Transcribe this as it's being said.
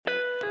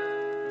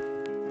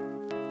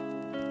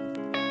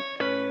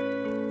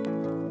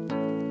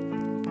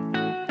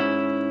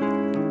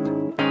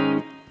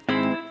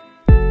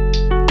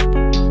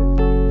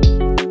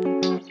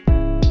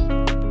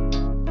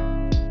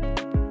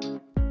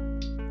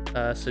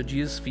So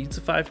Jesus feeds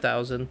the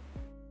 5,000,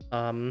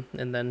 and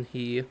then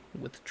he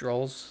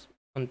withdraws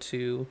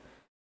onto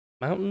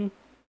a mountain,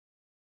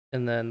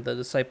 and then the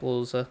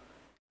disciples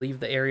leave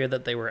the area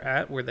that they were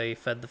at where they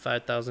fed the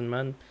 5,000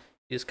 men.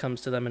 He just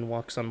comes to them and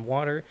walks on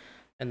water,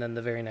 and then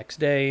the very next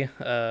day,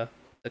 the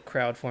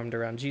crowd formed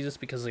around Jesus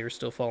because they were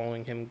still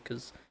following him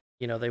because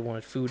they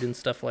wanted food and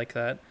stuff like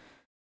that.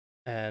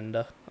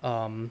 And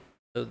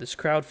so this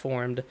crowd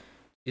formed.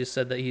 Jesus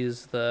said that he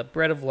is the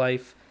bread of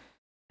life,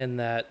 and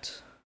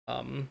that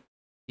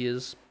he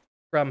is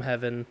from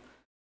heaven,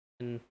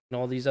 and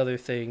all these other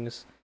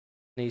things.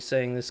 And he's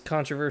saying this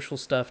controversial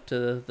stuff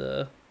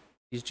to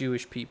these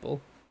Jewish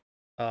people,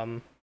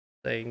 saying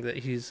that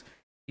he's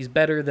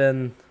better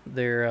than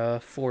their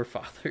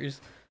forefathers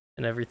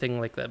and everything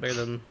like that, better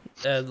than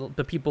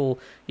the people,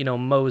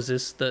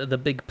 Moses, the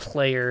big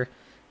player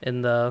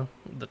in the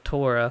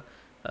Torah,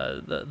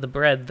 the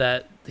bread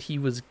that he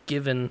was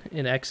given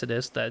in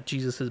Exodus, that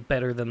Jesus is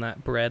better than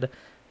that bread,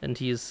 and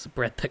he is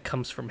bread that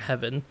comes from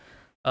heaven.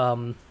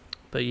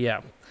 But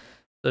yeah,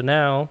 so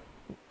now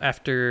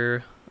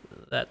after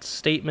that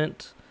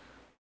statement,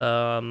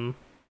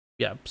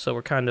 yeah, so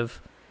we're kind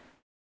of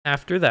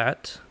after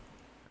that,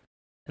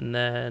 and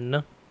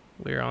then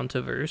we're on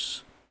to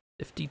verse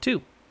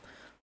 52.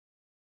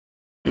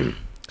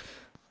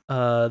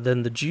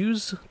 Then the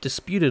Jews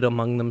disputed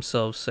among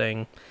themselves,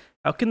 saying,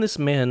 "How can this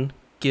man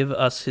give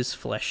us his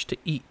flesh to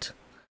eat?"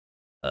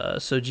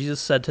 So Jesus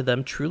said to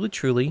them, "Truly,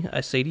 truly,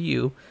 I say to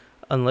you,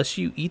 unless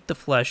you eat the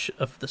flesh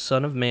of the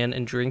Son of Man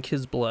and drink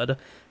his blood,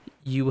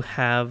 you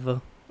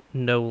have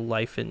no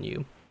life in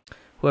you.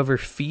 Whoever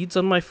feeds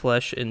on my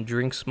flesh and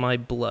drinks my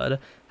blood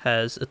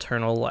has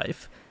eternal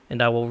life,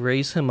 and I will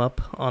raise him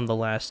up on the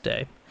last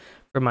day.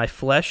 For my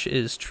flesh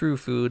is true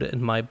food,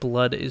 and my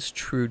blood is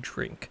true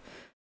drink.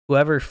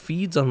 Whoever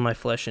feeds on my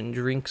flesh and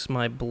drinks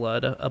my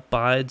blood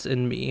abides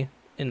in me,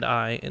 and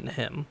I in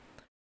him.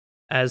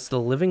 As the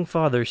living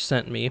Father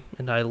sent me,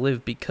 and I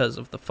live because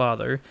of the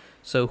Father,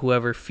 so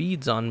whoever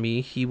feeds on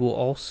me, he will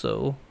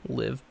also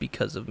live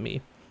because of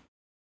me.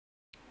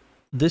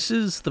 This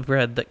is the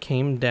bread that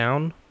came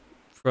down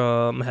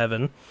from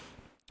heaven,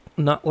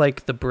 not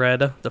like the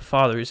bread the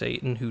fathers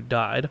ate and who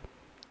died.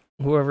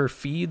 Whoever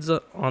feeds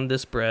on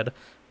this bread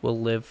will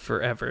live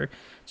forever."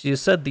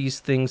 Jesus said these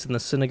things in the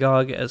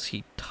synagogue as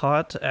he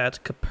taught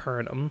at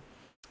Capernaum.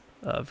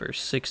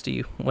 Verse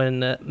 60,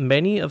 when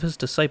many of his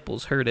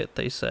disciples heard it,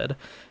 they said,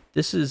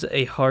 "This is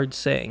a hard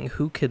saying.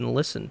 Who can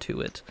listen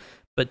to it?"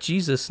 But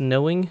Jesus,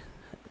 knowing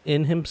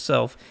in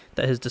himself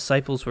that his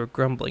disciples were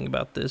grumbling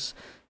about this,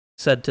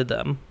 said to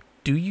them,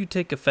 "Do you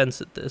take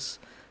offense at this?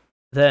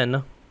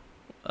 Then,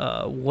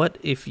 what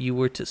if you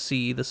were to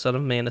see the Son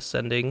of Man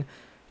ascending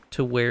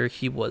to where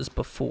he was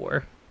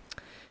before?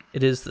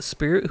 It is the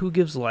Spirit who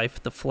gives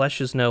life, the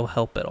flesh is no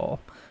help at all.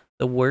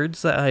 The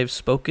words that I have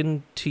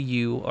spoken to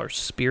you are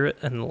spirit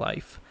and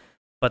life.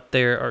 But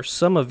there are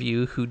some of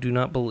you who do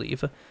not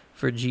believe,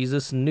 for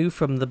Jesus knew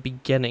from the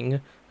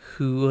beginning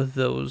who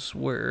those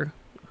were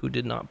who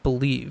did not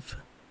believe,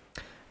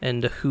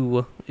 and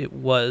who it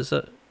was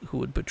who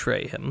would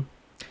betray him.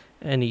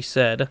 And he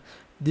said,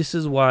 "This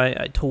is why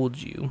I told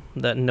you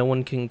that no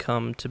one can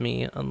come to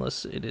me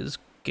unless it is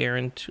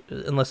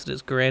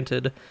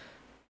granted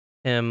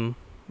him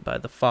by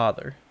the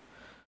Father."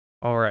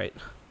 All right,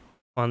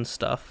 fun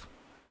stuff.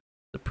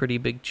 A pretty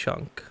big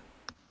chunk,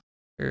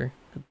 or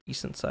a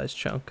decent sized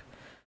chunk.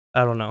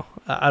 I don't know.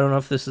 I don't know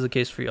if this is the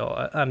case for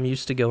y'all. I'm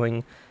used to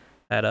going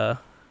at a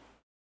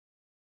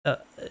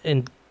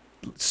in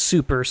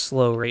super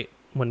slow rate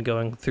when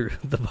going through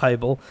the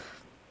Bible,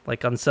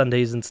 like on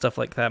Sundays and stuff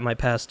like that. My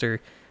pastor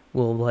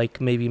will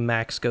maybe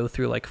max go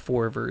through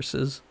 4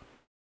 verses.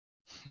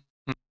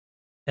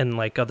 And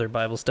other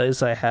Bible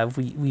studies I have,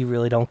 we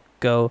really don't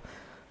go.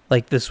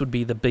 This would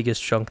be the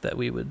biggest chunk that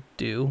we would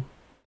do.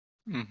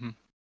 Mm-hmm.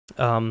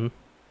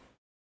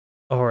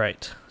 All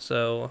right.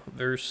 So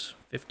verse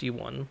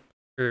 51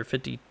 or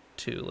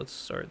 52. Let's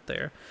start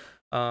there.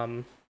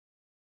 Then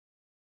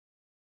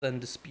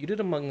disputed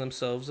among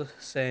themselves,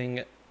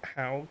 saying,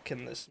 "How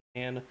can this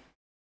man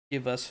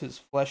give us his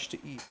flesh to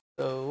eat?"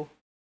 So,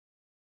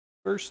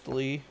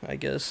 firstly, I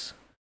guess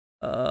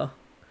I'll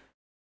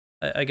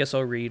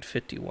read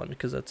 51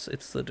 because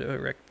it's the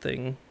direct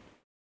thing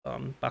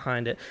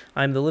behind it.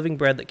 "I am the living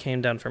bread that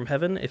came down from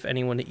heaven. If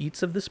anyone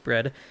eats of this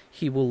bread,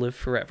 he will live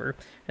forever.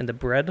 And the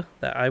bread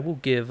that I will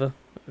give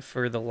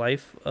for the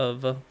life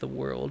of the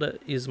world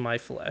is my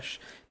flesh."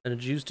 And the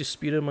Jews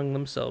disputed among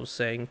themselves,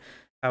 saying,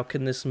 "How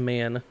can this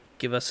man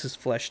give us his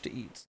flesh to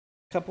eat?"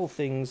 A couple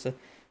things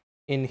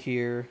in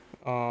here.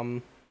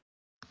 I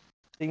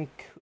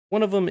think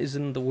one of them is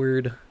in the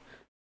word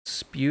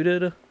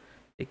disputed.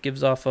 It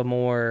gives off a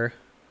more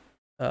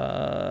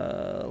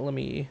let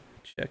me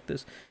check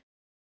this.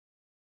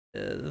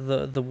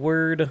 The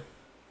word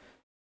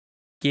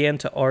began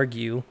to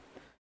argue,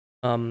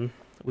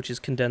 which is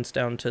condensed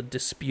down to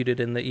disputed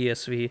in the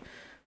ESV,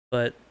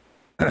 but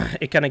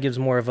it kind of gives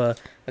more of a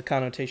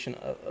connotation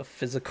of a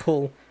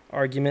physical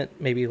argument,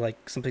 maybe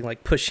something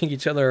like pushing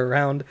each other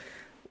around,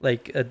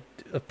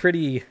 a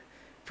pretty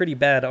pretty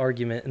bad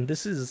argument, and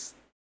this is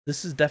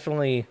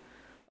definitely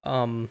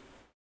something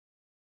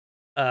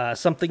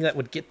that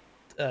would get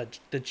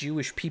the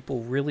Jewish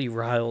people really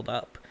riled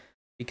up,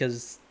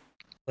 because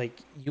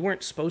like you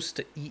weren't supposed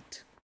to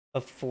eat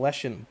of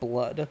flesh and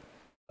blood.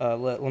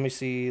 Let me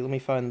see. Let me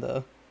find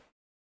the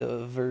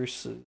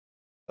verse.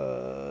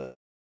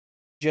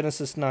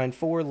 Genesis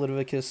 9:4,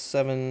 Leviticus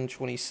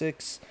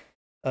 7:26,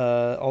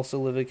 also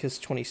Leviticus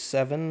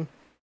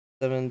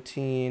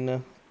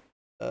 27:17.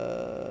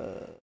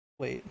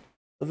 Wait,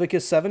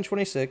 Leviticus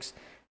 7:26,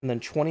 and then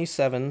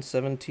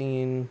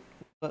 27:17.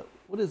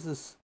 What is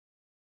this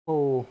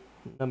whole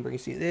number? You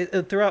see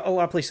throughout a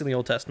lot of places in the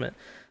Old Testament.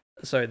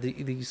 Sorry,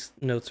 these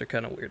notes are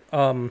kind of weird.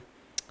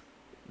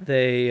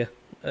 They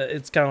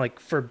it's kind of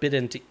like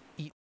forbidden to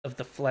eat of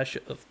the flesh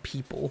of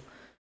people,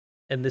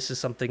 and this is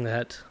something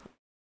that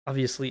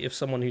obviously, if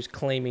someone who's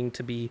claiming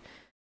to be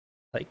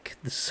like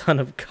the Son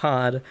of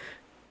God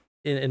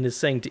and is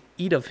saying to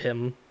eat of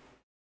him,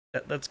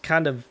 that's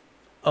kind of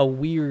a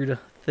weird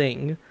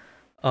thing.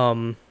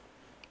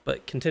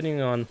 But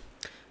continuing on,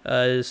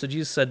 so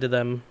Jesus said to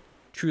them,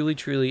 "Truly,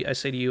 truly, I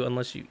say to you,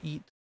 unless you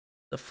eat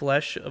the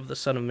flesh of the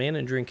Son of Man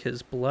and drink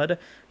his blood,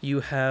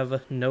 you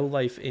have no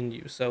life in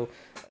you." So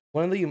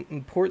one of the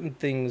important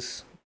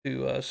things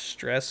to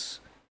stress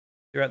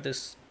throughout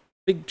this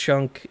big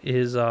chunk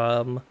is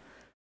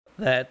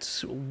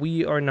that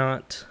we are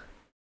not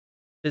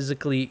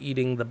physically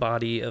eating the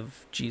body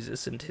of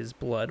Jesus and his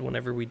blood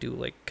whenever we do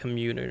like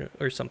communion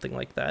or something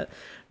like that.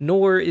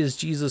 Nor is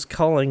Jesus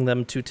calling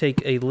them to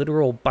take a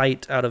literal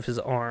bite out of his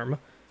arm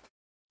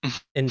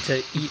and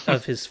to eat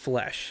of his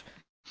flesh.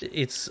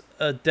 It's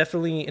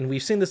definitely, and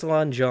we've seen this a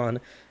lot in John,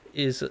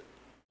 is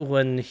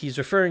when he's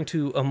referring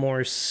to a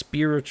more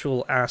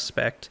spiritual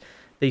aspect,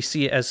 they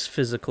see it as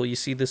physical. You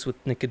see this with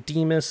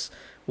Nicodemus,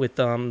 with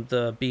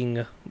the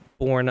being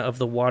born of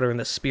the water and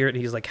the spirit.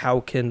 He's like,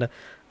 how can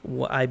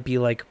I be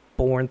like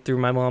born through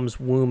my mom's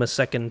womb a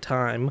second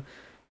time?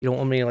 You don't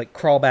want me to like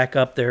crawl back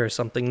up there or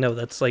something. No,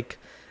 that's like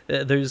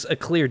there's a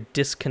clear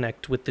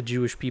disconnect with the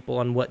Jewish people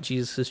on what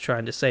Jesus is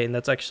trying to say, and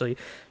that's actually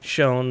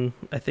shown,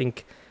 I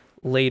think,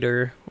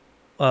 later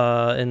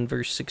in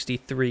verse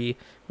 63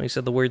 when he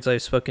said, "The words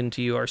I've spoken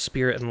to you are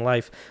spirit and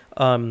life."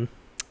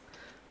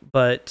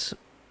 But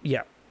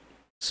yeah,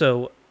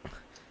 so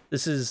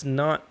this is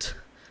not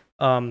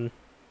him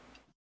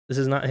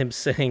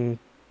saying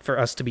for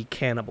us to be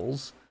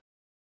cannibals.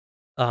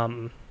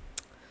 But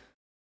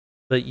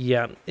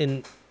yeah,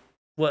 in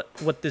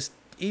what this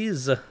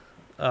is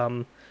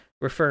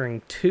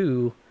referring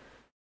to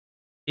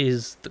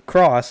is the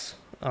cross.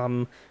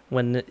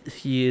 When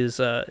he is,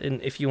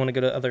 and if you want to go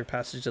to other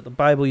passages of the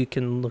Bible, you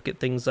can look at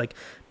things like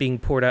being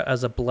poured out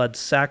as a blood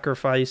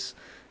sacrifice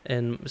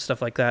and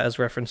stuff like that, as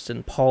referenced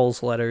in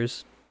Paul's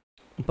letters.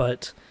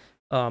 But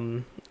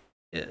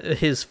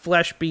his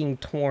flesh being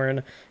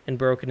torn and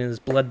broken, and his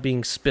blood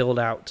being spilled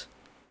out,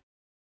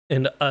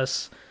 and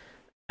us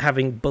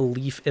having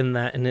belief in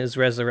that in his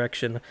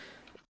resurrection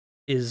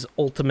is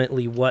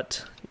ultimately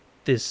what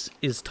this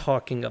is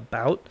talking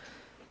about,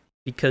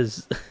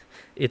 because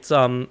it's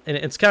and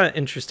it's kind of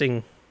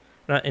interesting,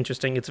 not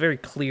interesting, it's very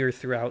clear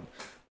throughout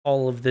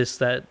all of this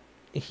that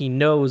he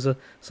knows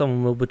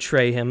someone will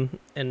betray him,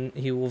 and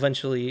he will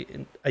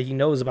eventually, he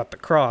knows about the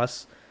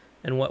cross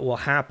and what will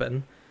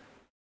happen,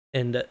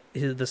 and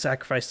the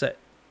sacrifice that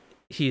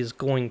he is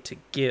going to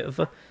give.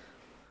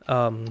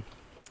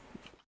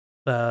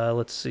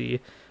 Let's see,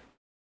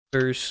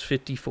 verse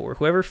 54,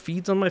 "Whoever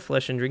feeds on my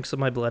flesh and drinks of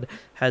my blood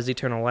has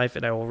eternal life,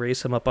 and I will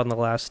raise him up on the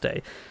last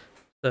day."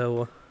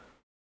 So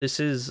this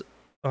is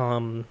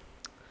the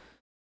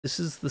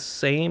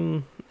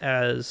same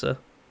as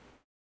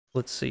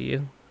let's see,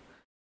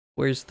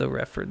 where's the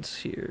reference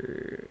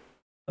here?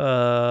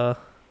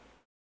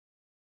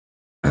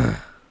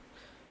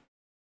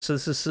 So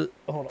this is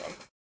hold on, I'm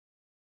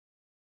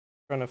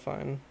trying to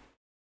find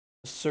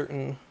a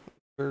certain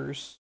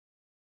verse.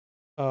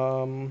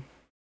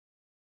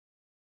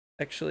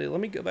 Actually, let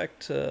me go back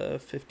to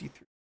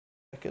 53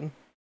 a second.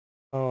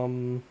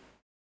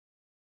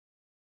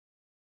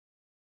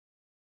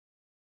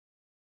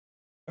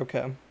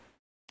 Okay.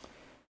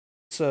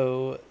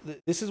 So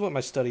this is what my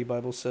study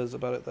Bible says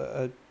about it that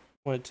I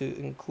wanted to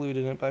include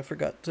in it, but I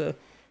forgot to.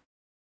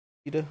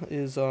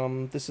 Is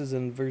this is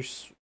in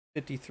verse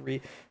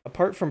 53.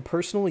 "Apart from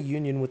personal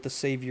union with the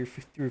Savior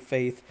through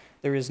faith,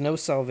 there is no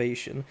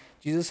salvation.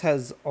 Jesus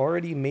has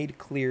already made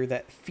clear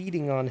that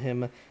feeding on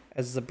him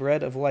as the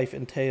bread of life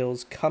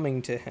entails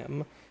coming to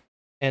him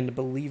and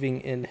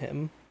believing in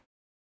him."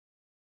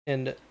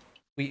 And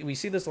we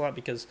see this a lot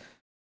because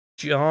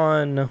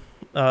John,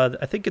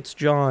 I think it's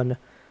John,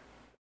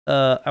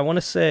 I want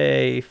to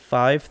say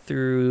 5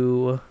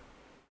 through,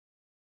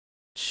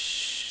 I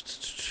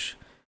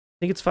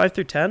think it's 5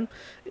 through 10.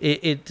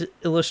 It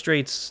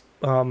illustrates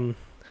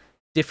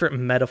different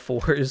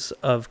metaphors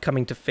of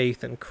coming to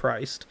faith in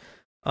Christ.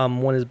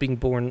 One is being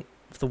born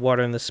of the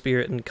water and the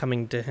Spirit and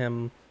coming to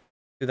him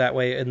through that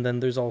way, and then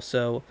there's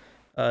also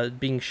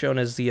being shown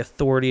as the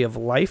authority of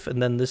life,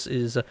 and then this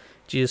is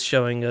Jesus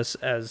showing us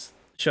as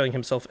showing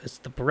himself as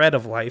the bread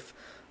of life.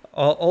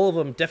 All of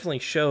them definitely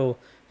show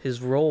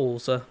his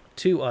roles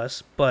to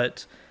us,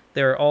 but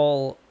they're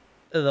all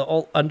the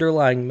all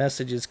underlying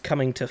messages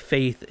coming to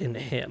faith in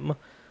him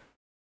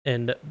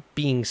and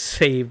being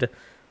saved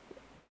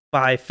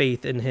by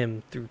faith in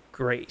him through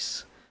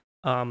grace.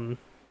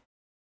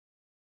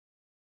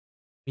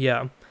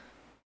 Yeah.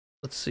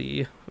 Let's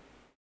see.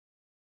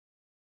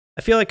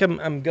 I feel like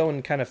I'm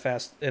going kind of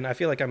fast, and I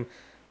feel like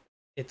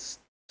it's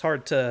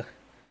hard to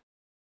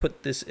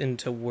put this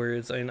into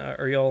words. I mean,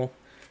 are y'all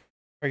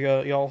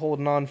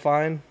holding on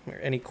fine? Or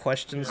any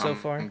questions so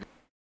far?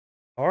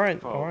 All right.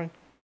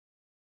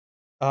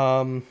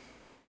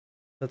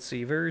 Let's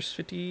see, verse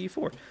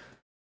 54.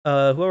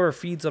 Whoever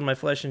feeds on my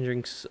flesh and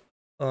drinks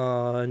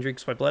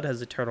my blood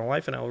has eternal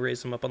life, and I will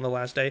raise him up on the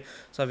last day.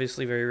 It's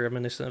obviously very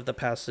reminiscent of the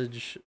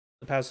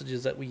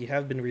passages that we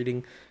have been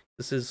reading.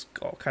 This is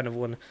all kind of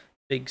one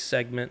big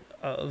segment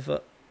of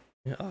the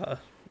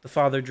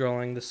Father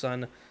drawing the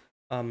Son,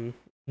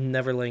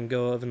 never letting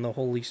go of, and the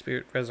Holy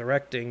Spirit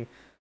resurrecting,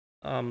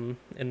 and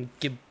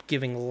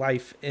giving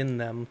life in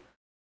them,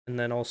 and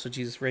then also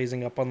Jesus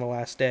raising up on the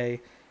last day.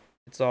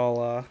 It's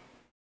all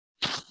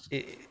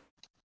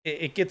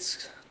it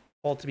gets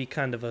all to be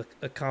kind of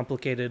a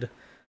complicated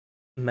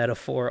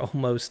metaphor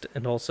almost,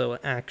 and also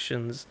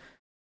actions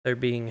that are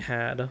being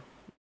had.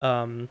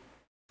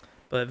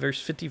 But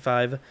verse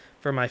 55,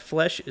 for my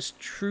flesh is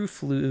true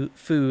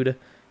food,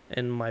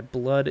 and my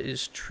blood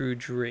is true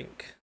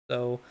drink.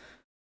 So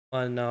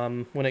when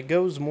it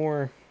goes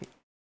more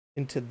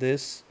into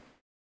this,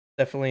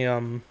 definitely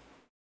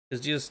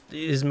is just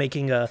is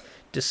making a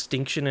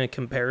distinction and a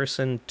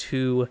comparison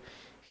to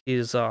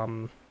his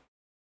the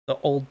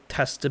Old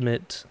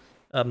Testament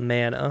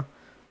manna,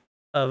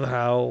 of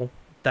how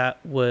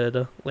that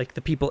would, like,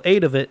 the people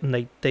ate of it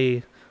and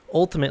they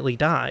ultimately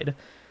died.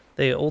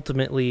 They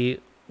ultimately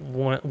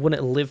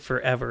wouldn't live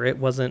forever. It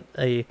wasn't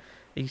a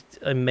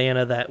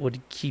manna that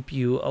would keep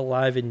you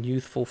alive and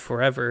youthful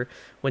forever.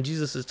 When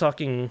Jesus is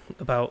talking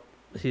about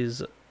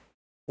his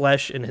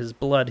flesh and his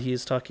blood, he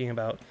is talking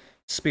about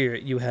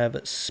spirit. You have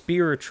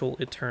spiritual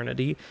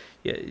eternity.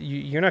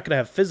 You're not going to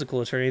have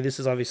physical eternity. This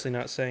is obviously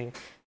not saying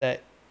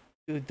that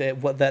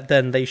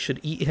then they should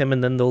eat him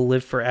and then they'll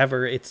live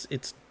forever. It's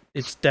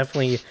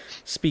definitely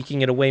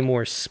speaking in a way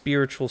more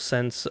spiritual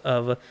sense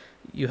of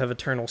you have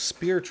eternal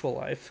spiritual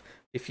life.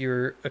 If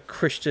you're a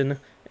Christian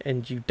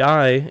and you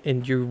die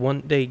and you're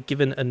one day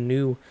given a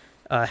new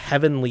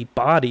heavenly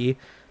body,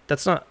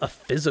 that's not a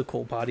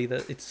physical body.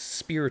 That it's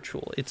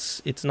spiritual.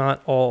 It's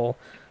not all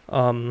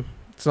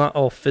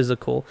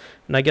physical.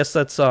 And I guess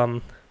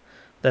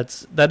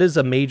that is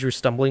a major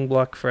stumbling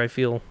block for, I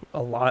feel,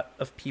 a lot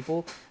of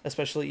people,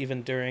 especially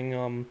even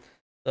during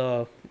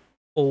the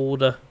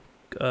old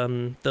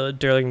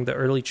during the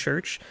early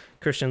church.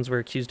 Christians were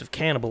accused of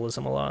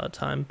cannibalism a lot of the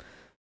time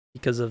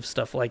because of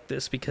stuff like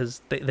this,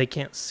 because they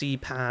can't see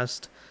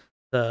past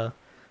the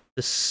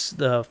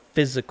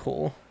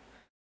physical,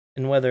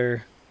 and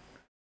whether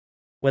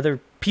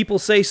people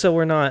say so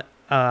or not,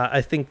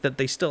 I think that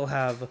they still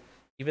have,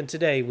 even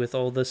today with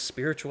all the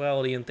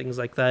spirituality and things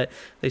like that,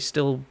 they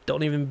still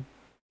don't even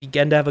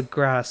begin to have a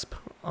grasp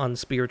on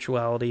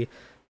spirituality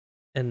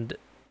and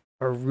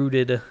are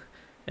rooted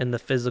in the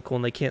physical,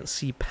 and they can't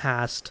see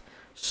past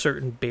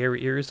certain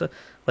barriers.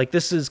 Like,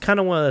 this is kind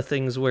of one of the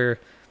things where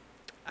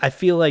I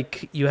feel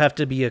like you have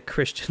to be a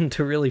Christian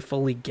to really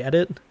fully get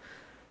it,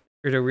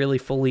 or to really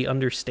fully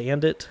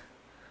understand it,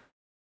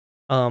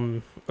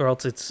 or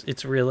else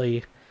it's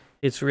really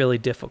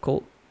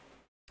difficult.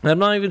 I'm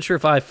not even sure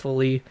if I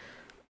fully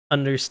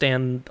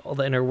understand all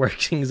the inner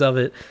workings of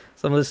it.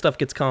 Some of this stuff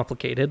gets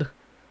complicated.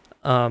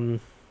 Let's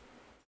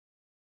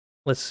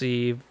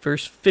see,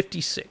 verse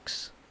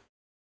 56.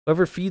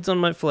 Whoever feeds on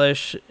my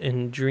flesh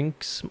and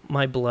drinks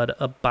my blood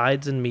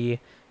abides in me,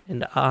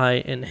 and I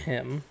in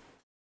him.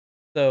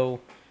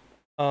 So,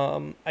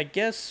 I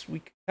guess we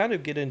could kind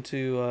of get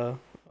into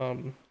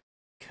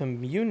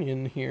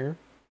communion here.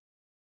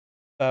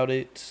 About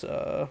it,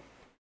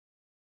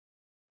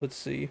 let's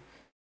see.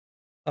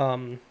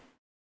 I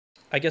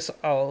guess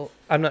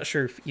I'm not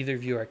sure if either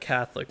of you are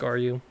Catholic, are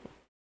you?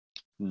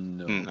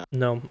 No.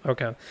 No?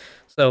 Okay.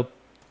 So,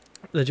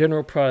 the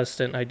general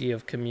Protestant idea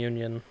of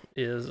communion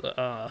is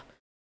that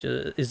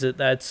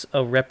that's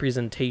a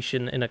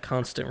representation and a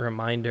constant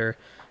reminder,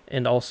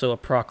 and also a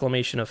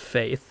proclamation of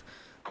faith.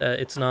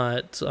 It's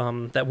not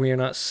that we are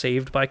not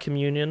saved by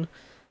communion,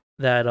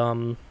 that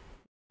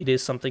it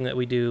is something that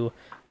we do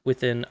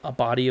within a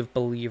body of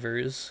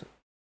believers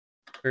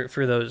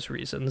for those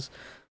reasons.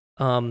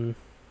 The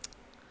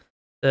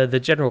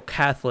general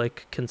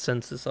Catholic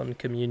consensus on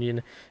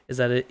communion is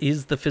that it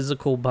is the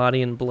physical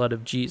body and blood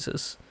of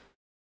Jesus.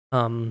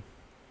 I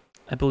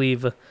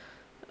believe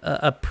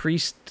a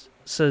priest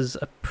says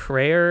a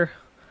prayer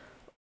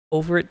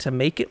over it to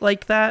make it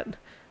like that.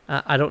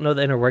 I don't know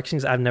the inner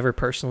workings. I've never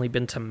personally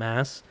been to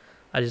Mass.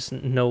 I just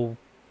know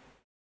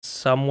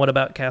somewhat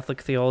about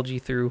Catholic theology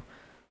through,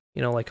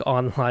 like,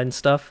 online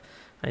stuff.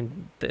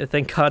 And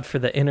thank God for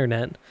the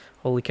internet.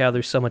 Holy cow,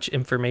 there's so much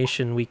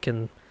information we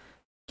can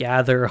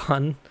gather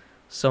on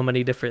so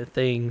many different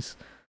things.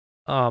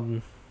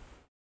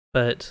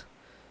 But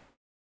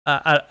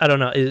I don't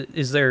know.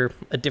 Is there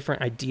a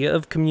different idea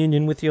of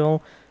communion with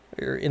y'all,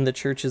 or in the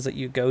churches that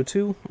you go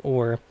to,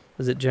 or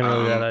is it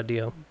generally that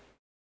idea?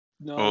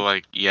 No. Well,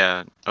 like,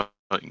 yeah. Oh,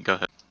 go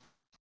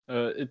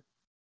ahead.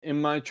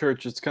 In my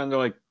church, it's kind of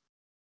like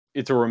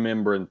it's a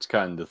remembrance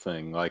kind of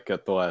thing, like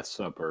at the Last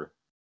Supper.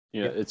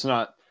 Yeah, it's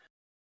not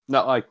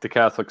like the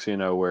Catholics,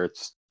 where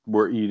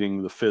we're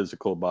eating the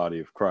physical body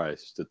of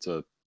Christ. It's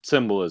a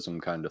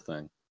symbolism kind of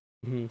thing.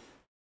 Mm-hmm.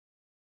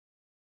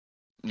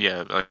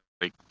 Yeah,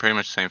 like pretty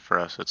much the same for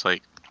us. It's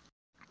like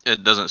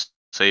it doesn't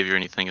save you or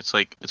anything. It's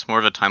like it's more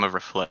of a time of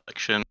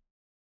reflection.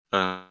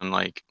 And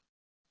like,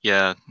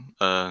 yeah,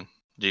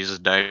 Jesus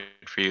died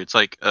for you. It's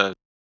like a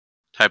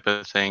type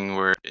of thing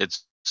where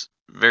it's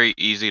very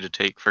easy to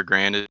take for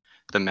granted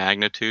the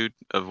magnitude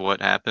of what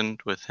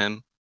happened with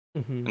him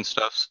and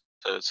stuff.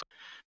 So it's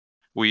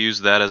we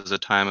use that as a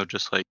time of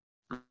just like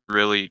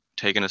really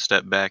taking a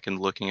step back and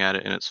looking at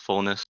it in its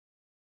fullness.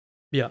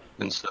 Yeah.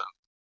 And so,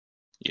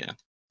 yeah,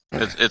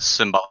 it's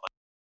symbolic.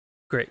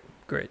 Great.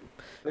 I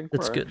think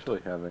That's we're good.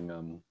 actually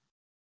having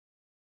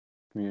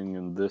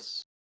communion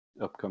this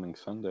upcoming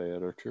Sunday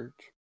at our church.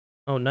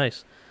 Oh,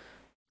 nice.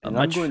 And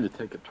I'm going to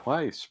take it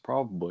twice,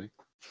 probably.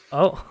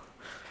 Oh.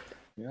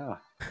 Yeah,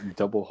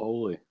 double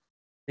holy.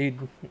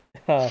 Dude,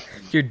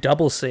 you're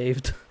double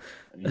saved.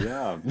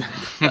 Yeah.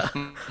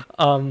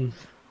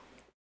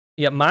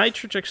 Yeah, my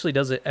church actually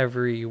does it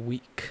every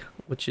week,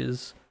 which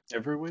is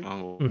every week.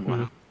 Oh,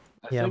 wow.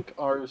 I think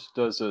ours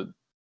does it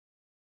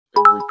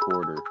every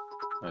quarter.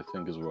 I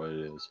think is what it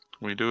is.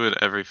 We do it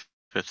every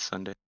 5th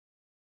Sunday.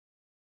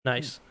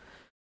 Nice.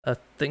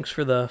 Thanks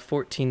for the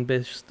 14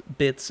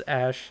 bits,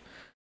 Ash.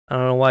 I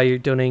don't know why you're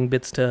donating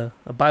bits to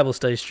a Bible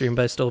study stream,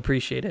 but I still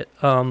appreciate it.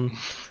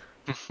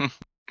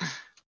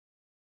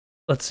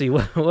 Let's see,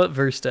 what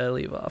verse did I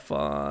leave off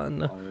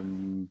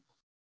on?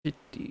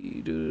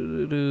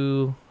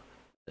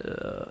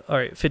 All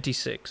right,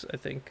 56, I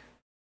think.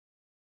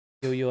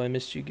 Yo, I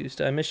missed you,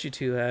 Gusta. I missed you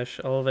too, Ash.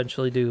 I'll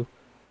eventually do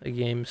a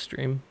game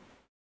stream.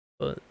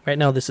 But right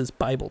now, this is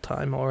Bible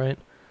time, alright?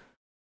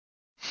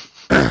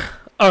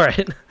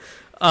 Alright.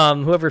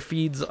 Whoever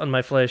feeds on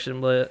my flesh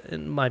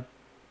and my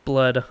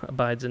blood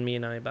abides in me,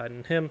 and I abide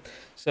in him.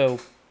 So,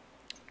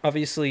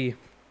 obviously,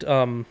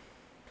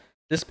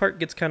 this part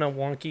gets kind of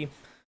wonky,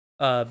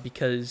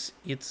 because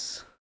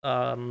it's,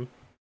 so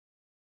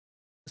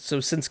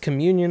since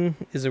communion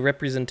is a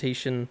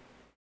representation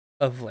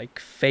of, like,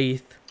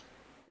 faith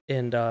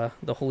and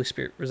the Holy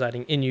Spirit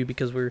residing in you,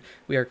 because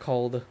we are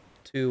called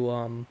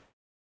to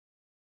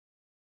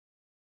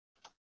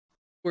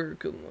we're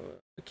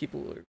keep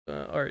alert.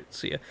 All right,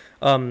 see ya.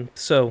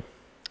 So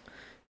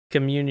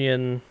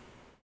communion.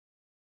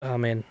 Oh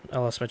man, I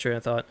lost my train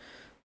of thought.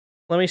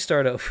 Let me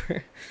start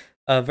over.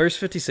 Verse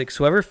 56.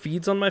 Whoever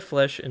feeds on my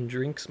flesh and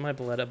drinks my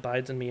blood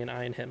abides in me, and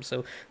I in him.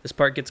 So this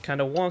part gets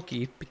kind of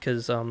wonky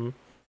because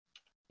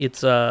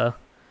it's because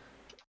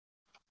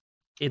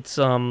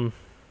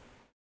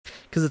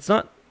it's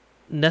not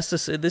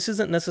necessary. This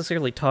isn't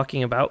necessarily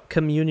talking about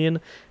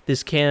communion.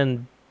 This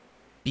can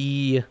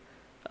be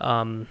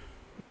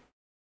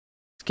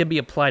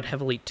applied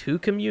heavily to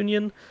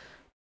communion,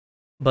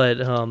 but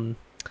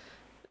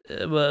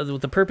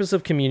the purpose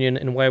of communion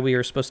and why we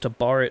are supposed to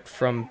bar it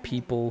from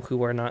people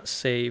who are not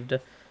saved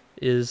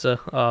is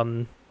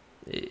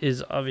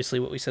obviously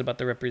what we said about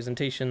the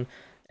representation,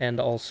 and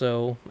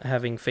also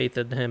having faith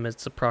in him.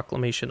 It's a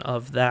proclamation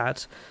of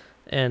that.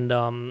 And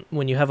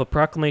when you have a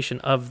proclamation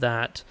of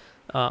that,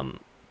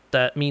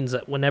 that means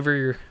that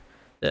whenever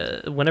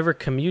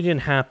communion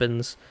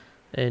happens,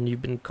 and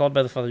you've been called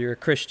by the Father, you're a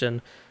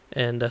Christian,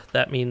 and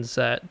that means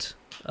that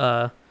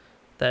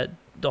that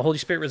the Holy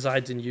Spirit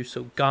resides in you.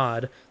 So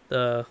God,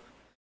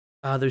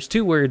 there's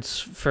two words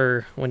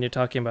for when you're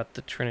talking about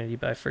the Trinity,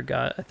 but I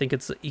forgot. I think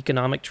it's the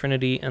economic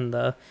Trinity and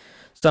the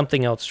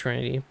something else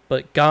Trinity.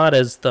 But God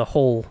as the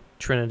whole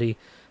Trinity,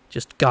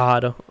 just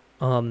God,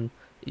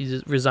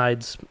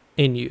 resides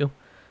in you.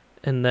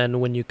 And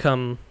then when you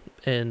come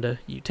and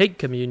you take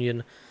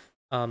communion,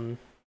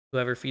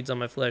 whoever feeds on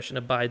my flesh and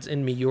abides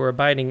in me, you are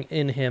abiding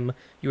in him.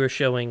 You are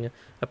showing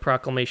a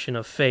proclamation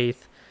of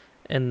faith,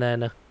 and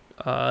then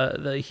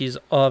he's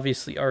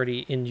obviously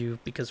already in you,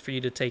 because for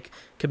you to take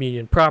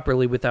communion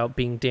properly without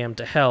being damned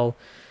to hell,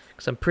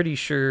 because I'm pretty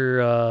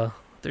sure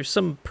there's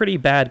some pretty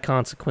bad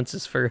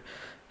consequences for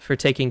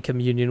taking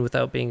communion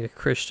without being a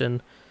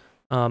Christian.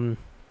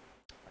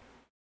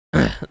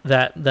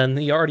 That then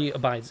he already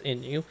abides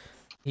in you.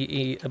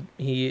 He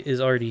is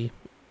already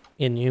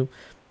in you,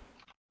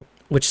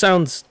 which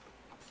sounds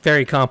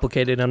very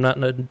complicated. I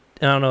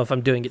don't know if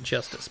I'm doing it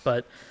justice,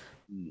 but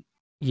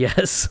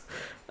yes.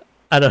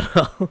 I don't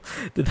know.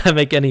 Did that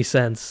make any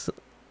sense?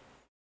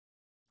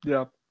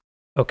 Yeah.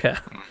 Okay.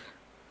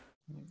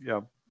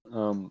 Yeah.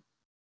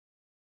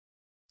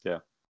 Yeah.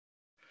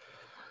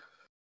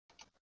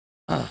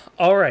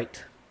 All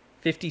right.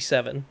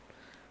 57.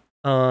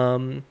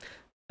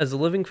 As the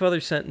living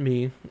Father sent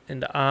me,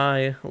 and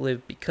I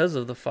live because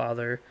of the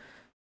Father,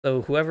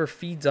 So whoever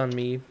feeds on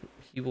me,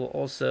 he will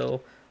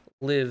also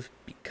live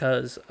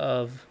because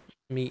of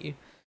me.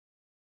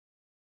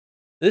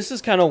 This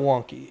is kind of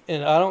wonky,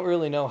 and I don't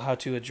really know how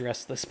to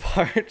address this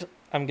part.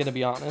 I'm gonna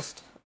be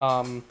honest.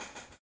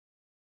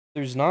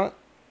 There's not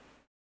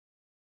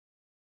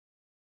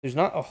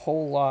a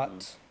whole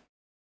lot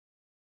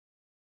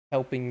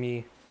helping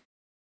me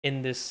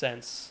in this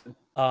sense.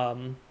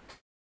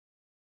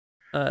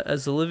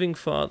 As the living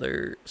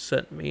Father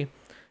sent me,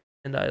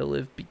 and I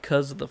live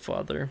because of the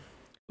Father.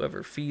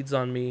 Whoever feeds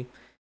on me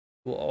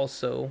will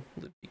also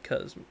live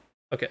because.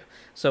 Okay,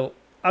 so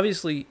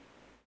obviously,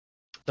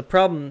 the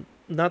problem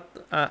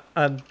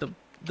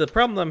the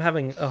problem I'm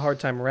having a hard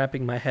time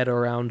wrapping my head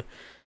around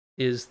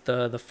is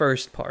the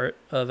first part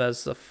of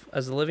as the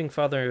living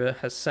Father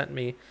has sent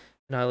me,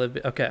 and I live.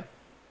 Okay,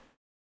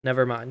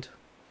 never mind.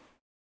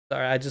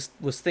 Sorry, I just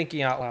was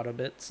thinking out loud a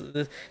bit.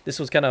 So this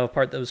was kind of a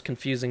part that was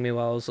confusing me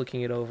while I was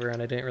looking it over,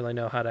 and I didn't really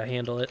know how to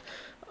handle it.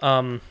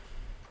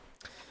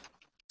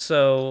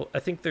 So I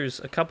think there's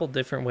a couple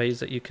different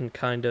ways that you can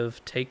kind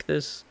of take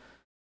this.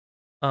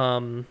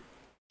 So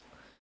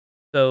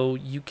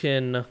you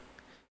can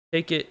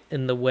take it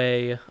in the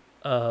way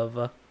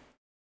of,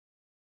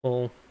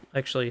 well,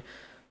 actually,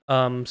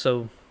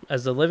 so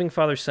as the living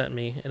Father sent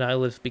me, and I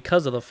live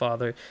because of the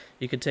Father,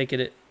 you could take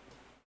it.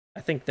 I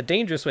think the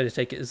dangerous way to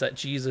take it is that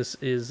Jesus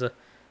is,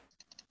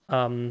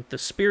 the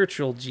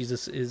spiritual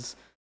Jesus is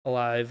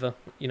alive.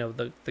 You know,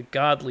 the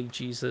godly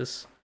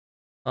Jesus,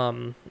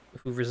 who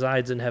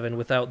resides in heaven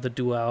without the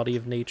duality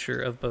of nature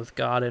of both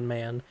God and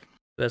man,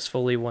 who has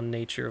fully one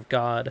nature of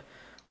God,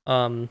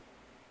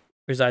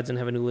 resides in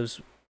heaven, who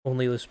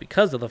only lives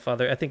because of the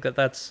Father. I think that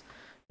that's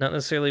not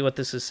necessarily what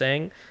this is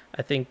saying.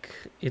 I think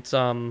it's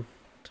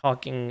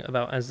talking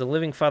about as the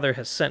living Father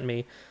has sent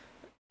me,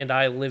 and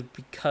I live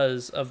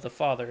because of the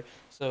Father.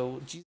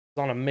 So Jesus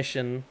is on a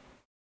mission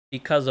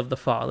because of the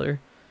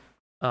Father.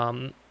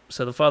 So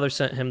the Father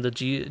sent him.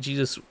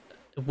 Jesus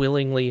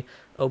willingly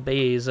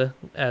obeys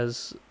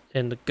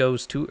and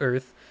goes to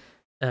earth,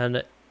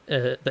 and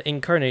the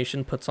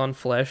incarnation puts on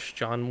flesh.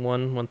 John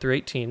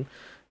 1:1-18,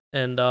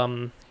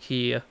 and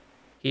he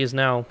is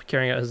now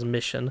carrying out his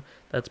mission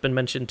that's been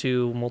mentioned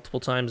to multiple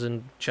times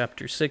in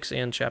chapter 6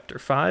 and chapter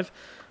 5.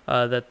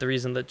 That the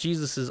reason that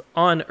Jesus is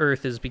on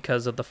earth is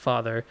because of the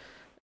Father,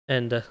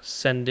 and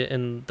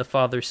the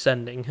Father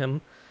sending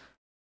him.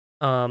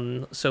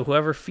 So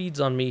whoever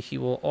feeds on me, he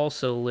will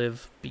also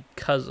live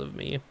because of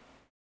me.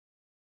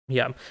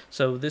 Yeah.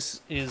 So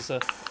this is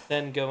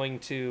then going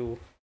to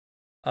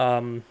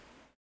the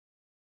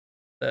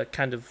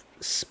kind of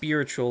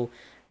spiritual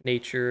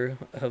nature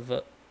of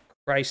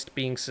Christ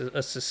being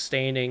a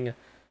sustaining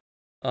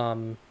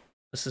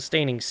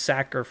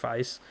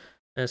sacrifice,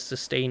 and a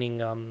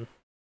sustaining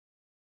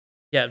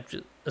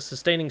a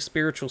sustaining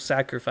spiritual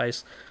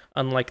sacrifice,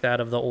 unlike that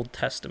of the Old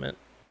Testament,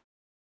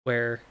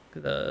 where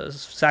the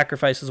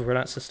sacrifices were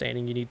not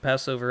sustaining. You need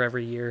Passover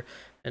every year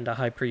and a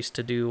high priest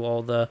to do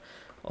all the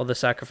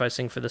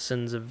sacrificing for the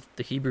sins of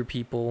the Hebrew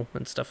people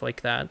and stuff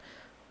like that.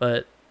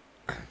 But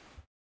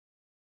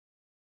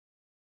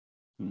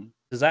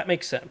does that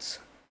make sense?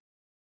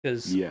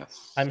 Because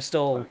yes, I'm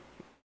still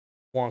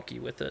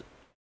wonky with it.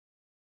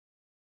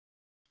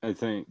 I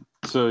think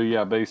so.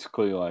 Yeah,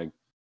 basically, like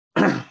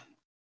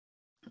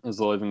as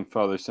the living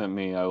Father sent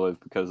me, I live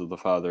because of the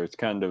Father. It's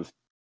kind of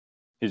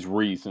his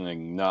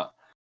reasoning, not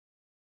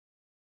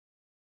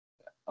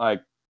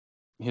like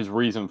his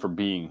reason for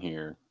being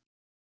here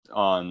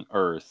on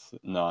Earth,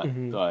 not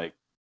like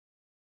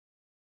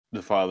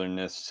the Father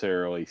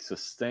necessarily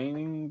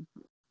sustaining.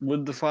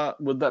 Would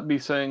that be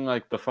saying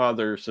like the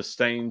Father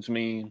sustains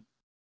me?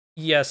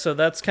 Yeah, so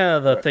that's kind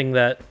of the thing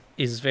that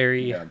is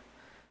very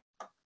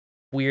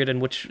weird, and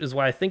which is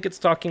why I think it's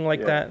talking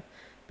like that,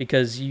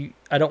 because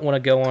I don't want to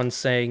go on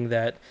saying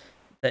that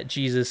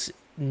Jesus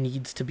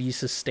needs to be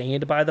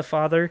sustained by the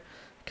Father,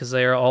 because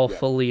they are all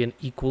fully and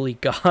equally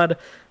God,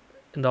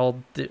 and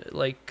all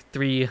like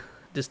three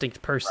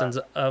distinct persons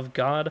of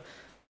God.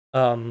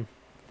 If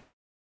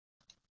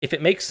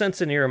it makes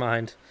sense in your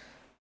mind,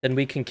 then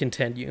we can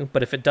continue.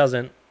 But if it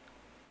doesn't,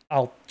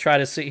 I'll try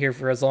to sit here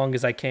for as long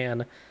as I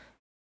can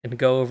and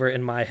go over it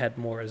in my head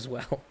more as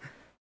well.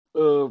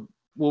 We'll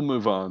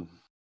move on.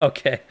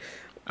 Okay.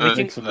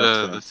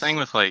 The thing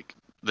with like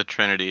the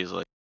Trinity is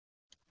like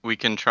we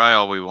can try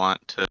all we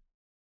want to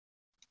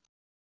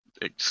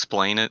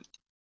explain it,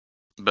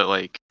 but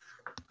like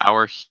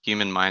our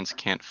human minds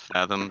can't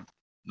fathom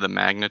the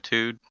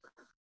magnitude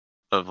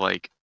of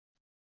like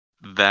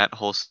that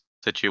whole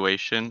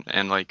situation,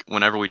 and like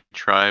whenever we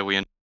try, we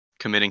end up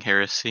committing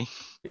heresy.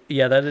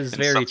 Yeah, that is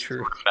very true.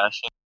 Sort of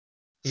fashion.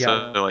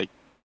 Yeah. So like,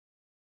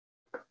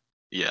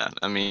 yeah,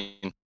 I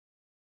mean,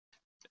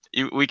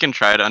 we can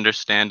try to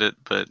understand it,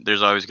 but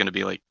there's always going to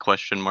be like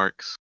question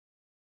marks.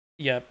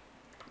 Yeah,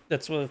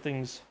 that's one of the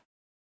things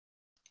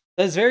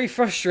that's very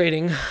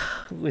frustrating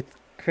with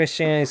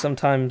Christianity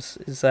sometimes,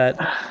 is that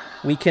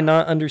we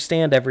cannot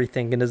understand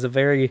everything, and as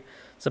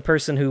a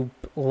person who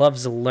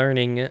loves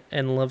learning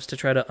and loves to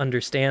try to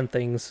understand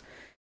things,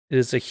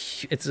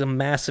 it's a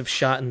massive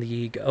shot in the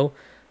ego,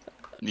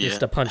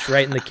 Just a punch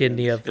right in the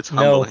kidney of, It's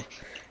no, humbling.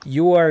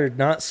 you are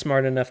not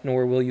smart enough,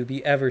 nor will you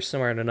be ever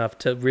smart enough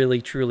to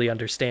really, truly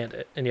understand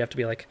it. And you have to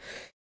be like,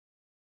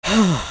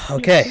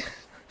 okay.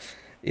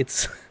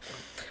 It's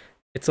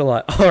a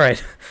lot. All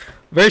right.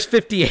 Verse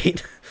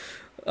 58.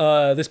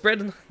 This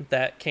bread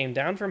that came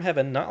down from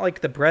heaven, not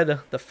like the bread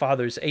the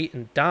fathers ate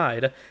and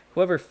died.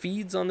 Whoever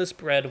feeds on this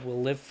bread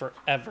will live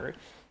forever.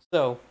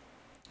 So,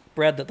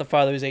 bread that the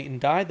fathers ate and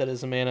died, that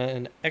is a manna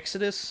in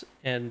Exodus,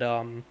 and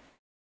the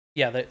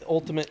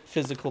ultimate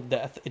physical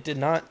death. It did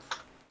not.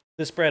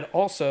 This bread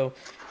also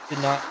did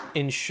not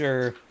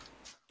ensure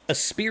a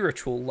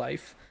spiritual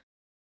life,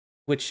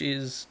 which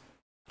is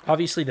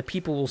obviously the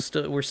people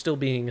were still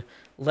being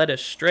led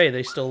astray.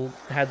 They still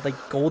had like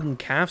golden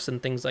calves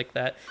and things like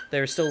that. They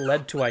were still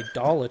led to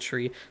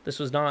idolatry. This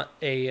was not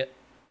a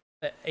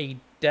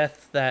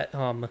death that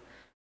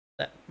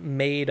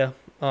made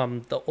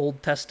the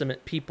Old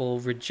Testament people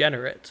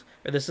regenerate.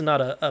 Or this is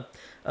not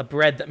a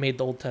bread that made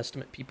the Old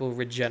Testament people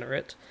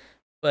regenerate.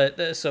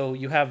 But so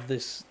you have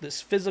this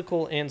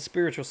physical and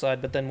spiritual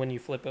side, but then when you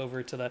flip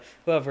over to the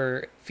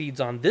whoever feeds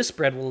on this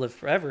bread will live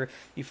forever,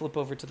 you flip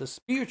over to the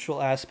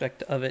spiritual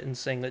aspect of it and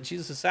saying that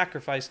Jesus'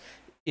 sacrifice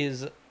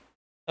is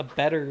a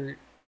better,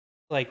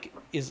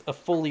 is a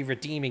fully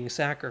redeeming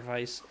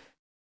sacrifice,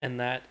 and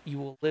that you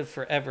will live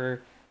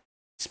forever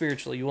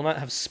spiritually. You will not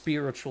have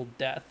spiritual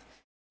death.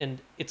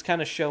 And it's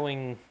kind of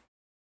showing,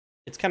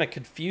 it's kind of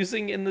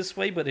confusing in this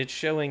way, but it's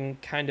showing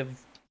kind of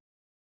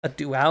a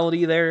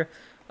duality there.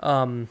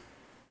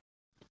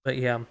 But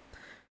yeah.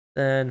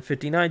 Then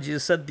 59,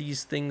 Jesus said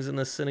these things in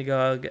the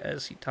synagogue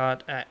as he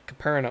taught at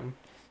Capernaum.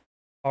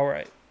 All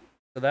right.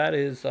 So that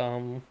is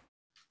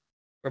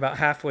we're about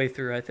halfway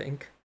through, I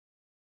think.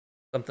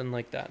 Something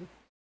like that.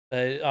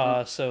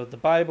 So the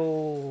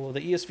Bible,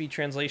 the ESV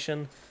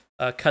translation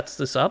cuts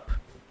this up.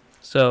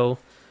 So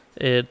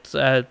it's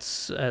at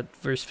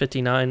verse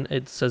 59,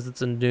 it says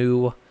it's a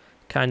new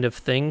kind of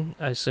thing.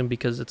 I assume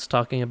because it's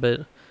talking a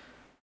bit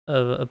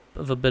of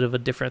a bit of a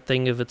different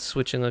thing if it's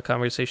switching the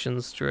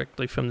conversations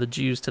directly from the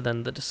Jews to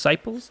then the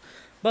disciples.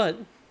 But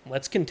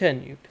let's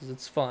continue because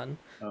it's fun.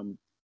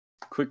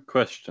 Quick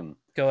question.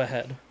 Go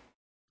ahead.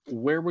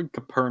 Where would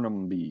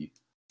Capernaum be?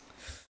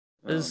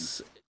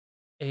 This is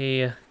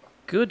a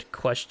good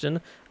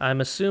question.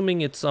 I'm assuming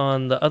it's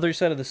on the other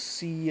side of the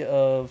Sea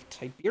of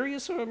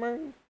Tiberias, if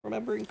I'm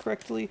remembering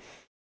correctly.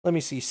 Let me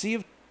see. Sea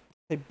of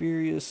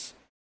Tiberias.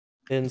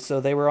 And so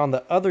they were on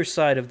the other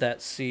side of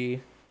that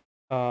sea.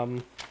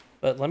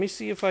 But let me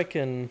see if I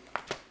can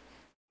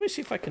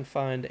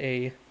find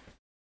a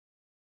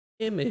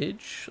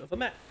image of a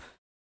map.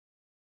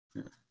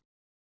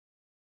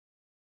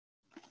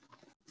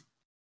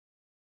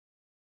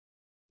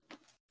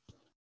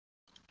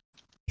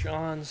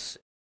 John's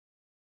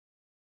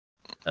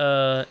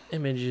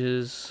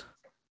images.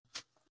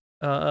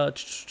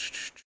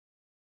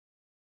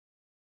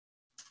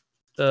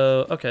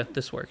 Okay,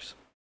 this works.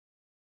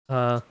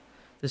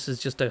 This is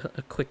just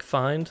a quick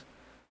find.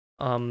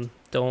 I'm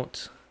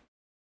not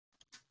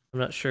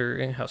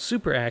sure how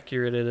super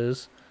accurate it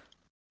is.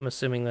 I'm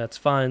assuming that's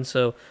fine.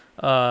 So,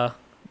 I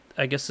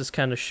guess this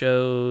kind of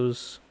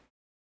shows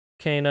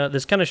Cana.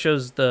 This kind of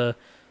shows the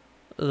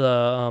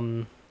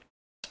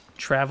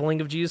traveling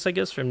of Jesus, I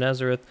guess, from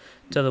Nazareth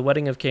to the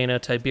wedding of Cana,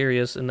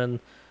 Tiberias, and then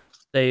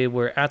they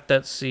were at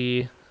that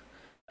sea.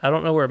 I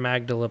don't know where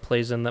Magdala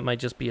plays in. That might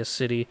just be a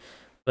city,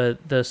 but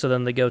so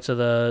then they go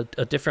to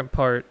a different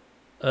part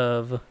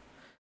of.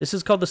 This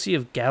is called the Sea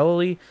of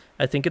Galilee.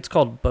 I think it's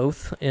called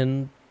both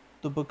in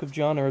the book of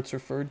John, or it's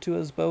referred to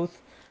as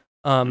both.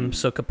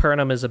 So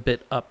Capernaum is a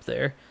bit up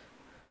there.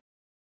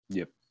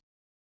 Yep.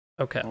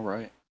 Okay. All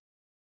right.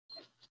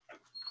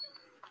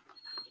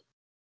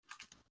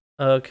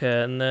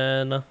 Okay, and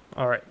then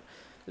all right.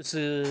 This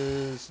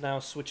is now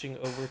switching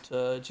over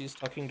to Jesus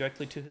talking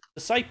directly to his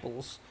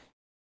disciples.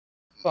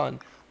 Fun.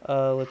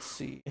 Let's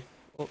see.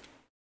 Oh,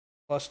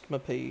 lost my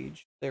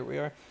page. There we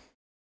are.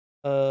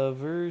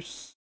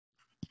 Verse.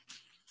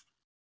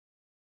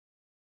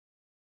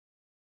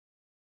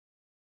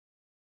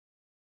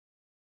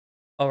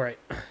 All right.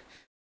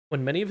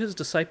 When many of his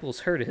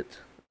disciples heard it,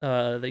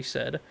 they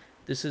said,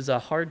 "This is a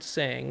hard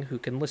saying. Who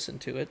can listen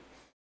to it?"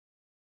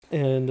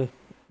 And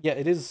yeah,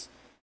 it is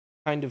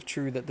kind of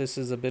true that this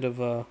is a bit of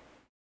a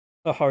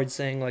hard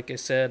saying. Like I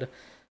said,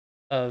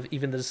 of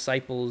even the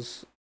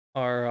disciples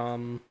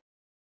are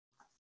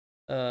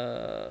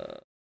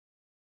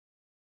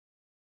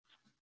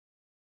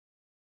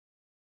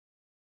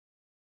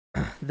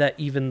that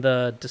even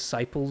the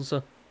disciples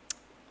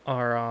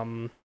are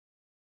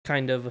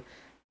kind of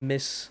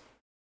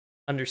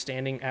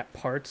misunderstanding at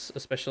parts,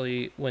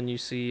 especially when you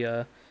see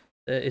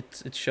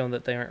it's shown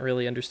that they aren't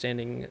really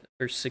understanding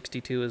verse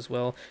 62 as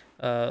well.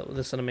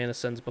 The Son of Man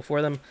ascends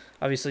before them.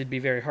 Obviously, it'd be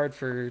very hard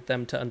for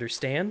them to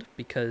understand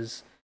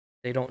because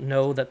they don't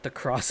know that the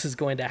cross is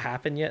going to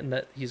happen yet and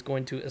that he's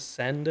going to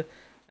ascend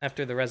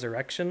after the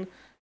resurrection.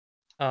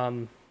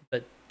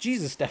 But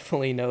Jesus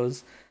definitely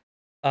knows.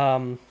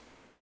 Let's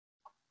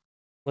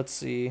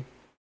see.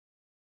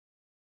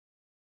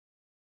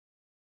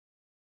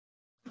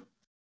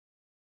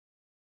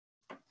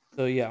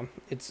 So yeah,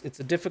 it's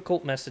a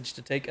difficult message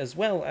to take, as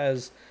well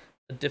as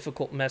a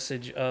difficult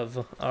message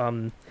of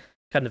kind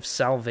of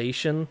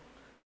salvation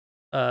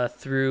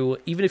through.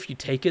 Even if you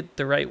take it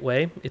the right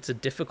way, it's a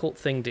difficult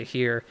thing to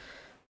hear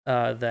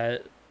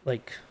that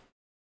like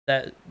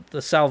that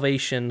the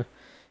salvation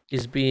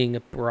is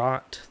being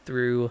brought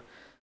through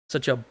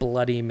such a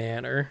bloody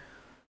manner,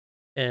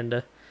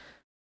 and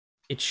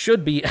it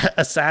should be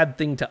a sad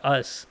thing to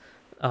us,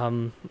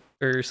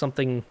 or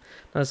something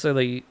not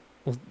necessarily.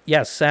 Well,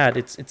 yeah, sad.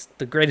 It's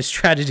the greatest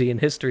tragedy in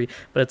history,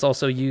 but it's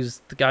also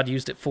used. God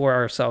used it for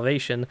our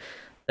salvation.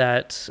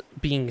 That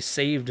being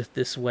saved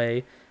this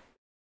way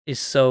is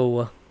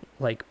so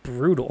like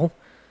brutal.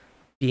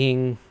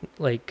 Being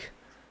like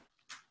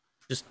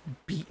just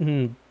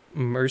beaten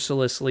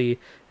mercilessly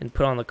and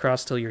put on the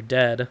cross till you're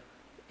dead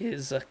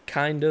is a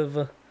kind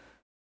of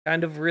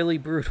really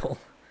brutal.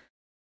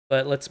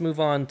 But let's move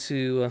on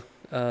to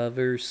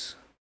verse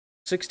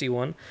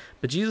 61.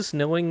 But Jesus,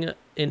 knowing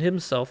in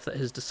himself that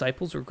his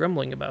disciples were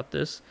grumbling about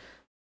this,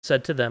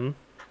 said to them,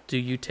 "Do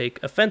you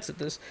take offense at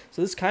this?"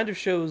 So this kind of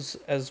shows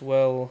as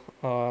well,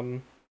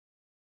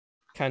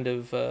 kind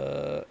of,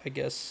 I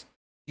guess,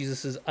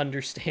 Jesus'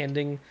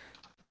 understanding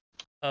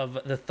of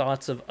the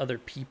thoughts of other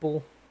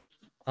people.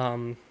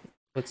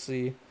 Let's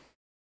see.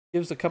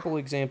 Gives a couple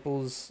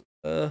examples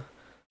of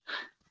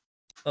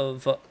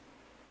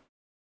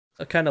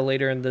kind of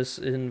later in this,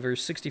 in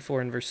verse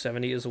 64 and verse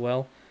 70 as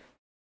well.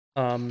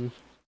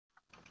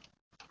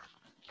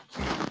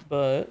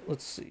 But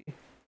let's see.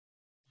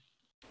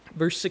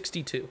 Verse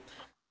 62.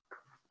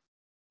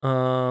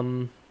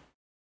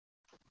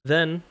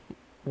 Then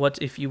what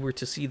if you were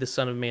to see the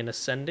Son of Man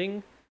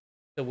ascending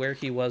to where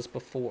he was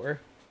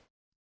before?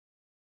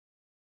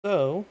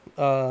 So,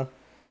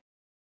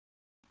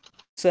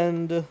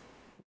 send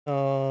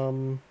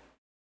hold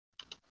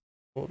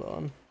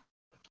on.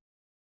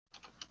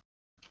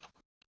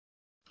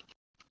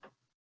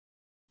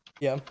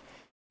 Yeah.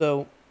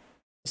 So,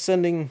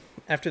 ascending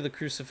after the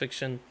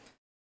crucifixion,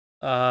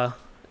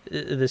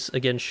 this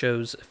again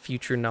shows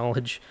future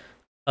knowledge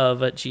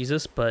of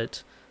Jesus,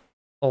 but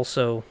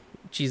also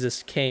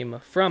Jesus came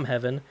from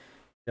heaven.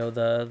 You know,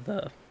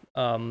 the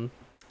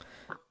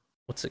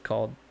what's it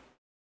called?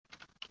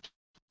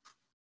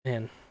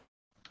 Man,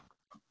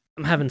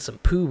 I'm having some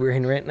poo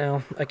brain right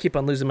now. I keep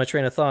on losing my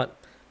train of thought.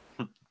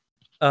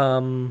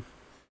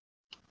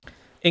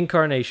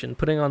 Incarnation,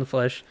 putting on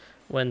flesh,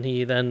 when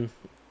he then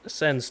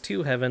ascends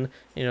to heaven,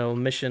 you know,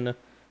 mission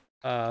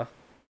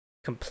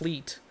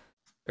complete,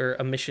 or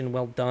a mission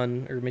well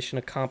done, or mission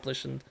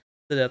accomplished, and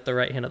sit at the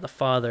right hand of the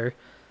Father.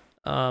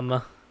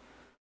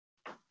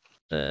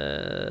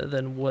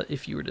 Then what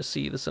if you were to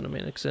see the Son of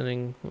Man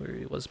ascending where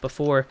he was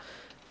before?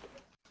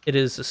 It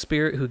is the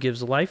Spirit who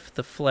gives life.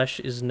 The flesh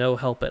is no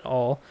help at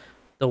all.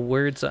 The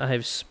words I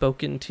have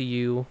spoken to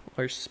you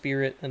are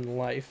spirit and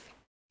life.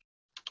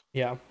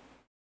 Yeah.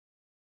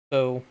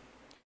 So,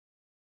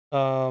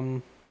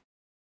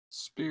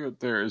 Spirit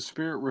there. Is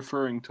spirit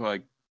referring to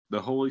like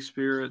the Holy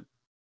Spirit?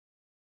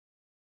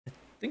 I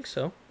think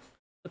so.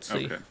 Let's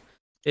see. Okay.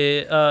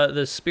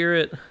 The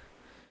Spirit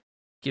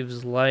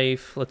gives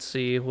life. Let's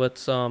see.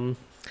 What's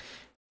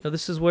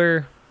this is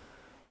where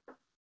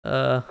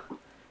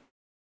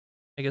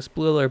I guess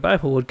Blue Letter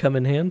Bible would come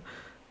in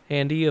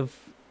handy. Of,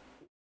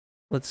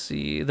 let's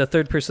see, the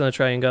third person of the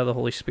triune God, the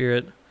Holy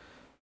Spirit.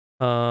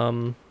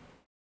 Yeah,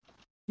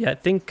 I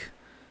think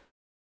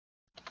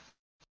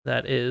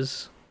that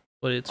is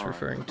what it's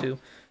referring to.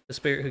 The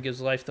Spirit who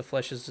gives life, the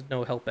flesh is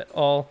no help at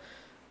all.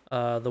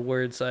 The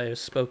words I have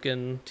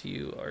spoken to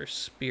you are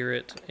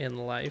spirit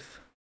and life.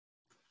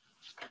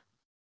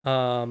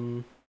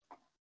 Yeah.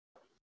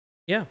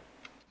 I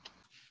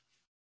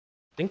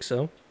think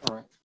so. All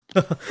right.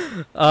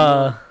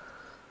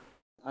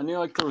 I knew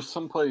like there was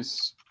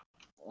someplace,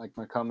 like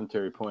my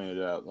commentary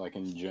pointed out, like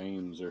in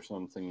James or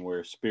something,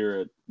 where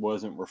spirit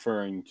wasn't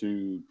referring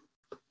to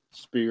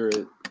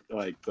spirit,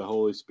 like the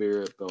Holy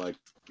Spirit, but like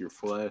your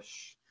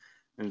flesh.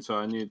 And so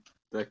I knew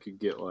that could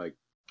get like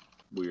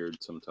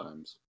weird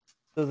sometimes.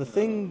 So the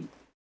thing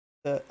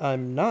that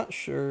I'm not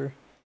sure,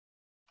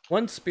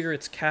 one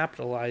spirit's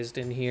capitalized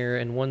in here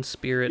and one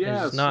spirit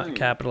is not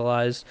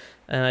capitalized,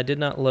 and I did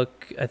not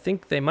look. I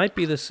think they might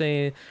be the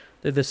same.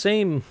 They're the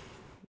same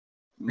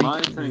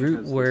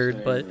root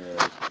word, but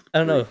I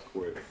don't know.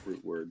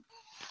 Root word.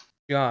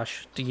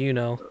 Josh, do you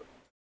know?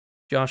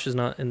 Josh is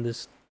not in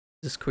this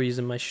quiz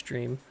in my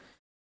stream.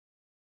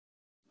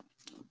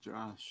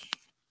 Josh.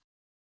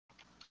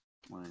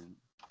 When?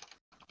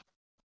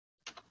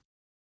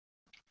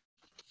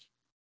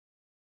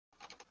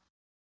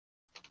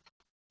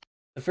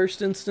 The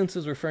first instance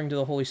is referring to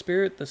the Holy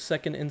Spirit. The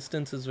second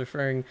instance is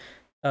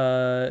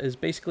is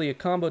basically a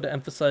combo to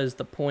emphasize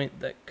the point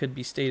that could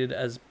be stated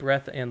as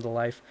breath and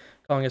life,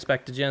 calling us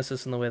back to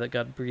Genesis in the way that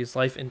God breathes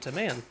life into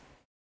man.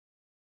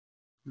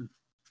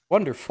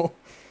 Wonderful.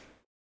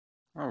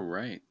 All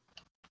right.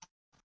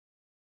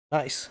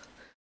 Nice.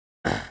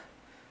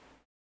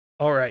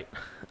 All right.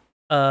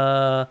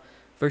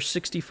 Verse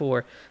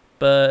 64.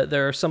 But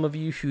there are some of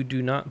you who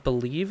do not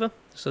believe.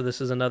 So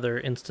this is another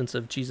instance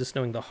of Jesus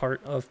knowing the heart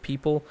of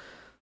people.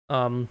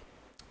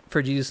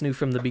 For Jesus knew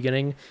from the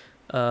beginning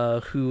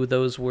who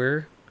those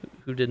were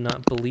who did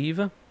not believe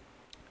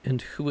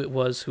and who it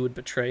was who would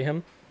betray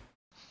him.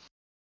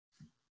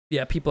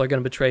 Yeah, people are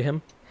going to betray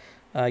him.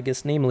 I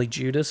guess namely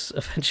Judas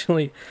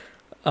eventually.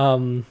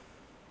 But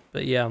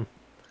yeah.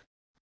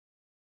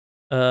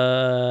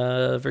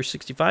 Verse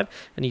 65,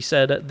 and he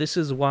said, "This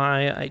is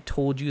why I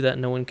told you that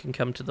no one can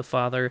come to the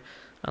Father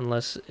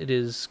unless it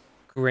is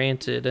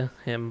granted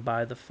him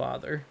by the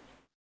Father."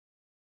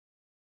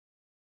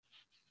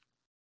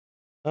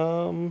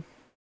 So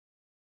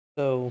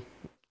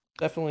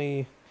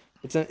definitely,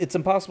 it's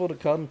impossible to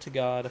come to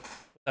God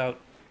without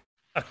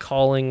a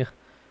calling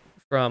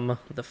from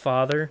the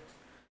Father,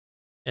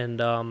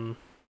 and I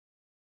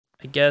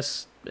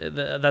guess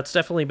that's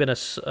definitely been a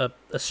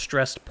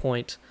stressed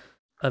point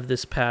of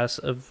this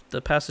of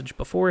the passage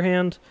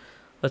beforehand.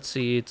 Let's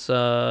see, it's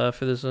for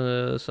this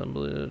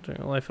assembly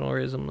during life and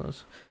orgasm.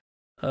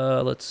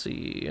 Let's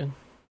see.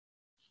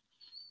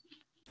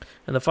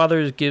 And the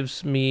Father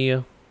gives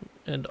me,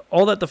 and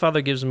all that the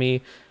Father gives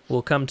me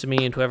will come to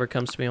me, and whoever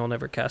comes to me I'll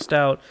never cast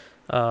out.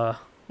 Yeah,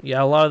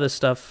 a lot of this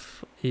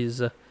stuff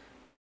is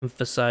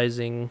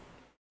emphasizing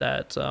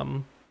that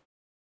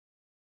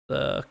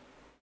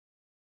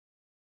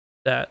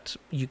that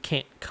you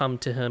can't come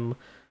to him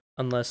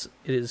unless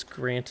it is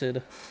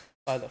granted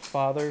by the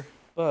Father.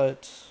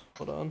 But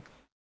hold on.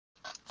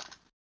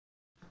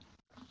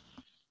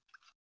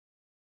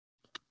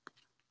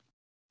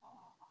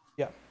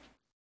 Yeah,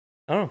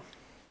 I don't know.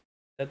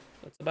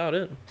 That's about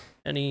it.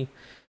 Any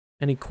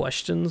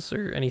questions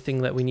or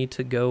anything that we need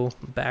to go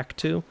back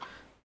to?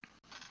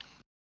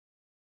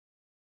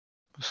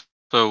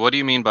 So what do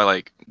you mean by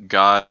like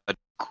God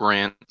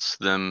grants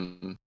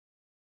them?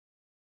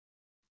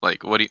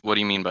 Like what do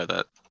you mean by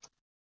that?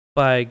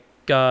 By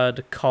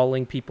God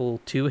calling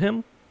people to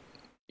him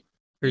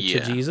or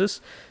to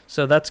Jesus.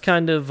 So that's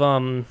kind of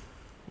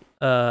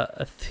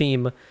a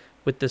theme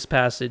with this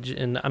passage,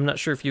 and I'm not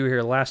sure if you were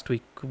here last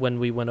week when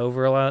we went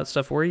over a lot of that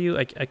stuff. Were you?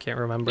 I can't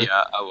remember.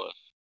 Yeah, I was.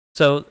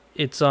 So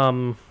it's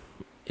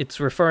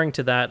referring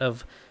to that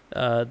of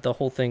the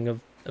whole thing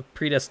of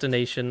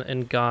predestination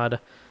and God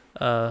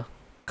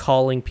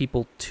calling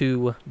people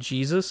to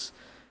Jesus,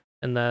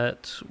 and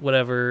that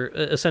whatever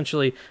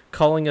essentially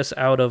calling us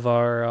out of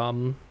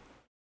our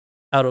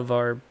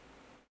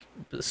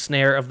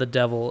snare of the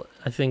devil.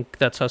 I think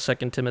that's how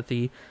 2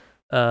 Timothy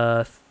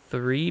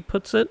 3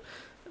 puts it.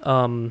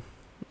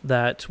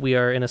 That we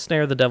are in a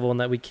snare of the devil and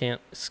that we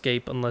can't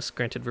escape unless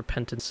granted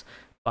repentance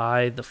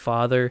by the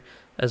Father,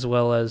 as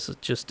well as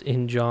just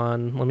in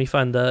John. Let me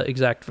find the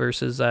exact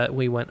verses that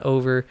we went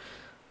over.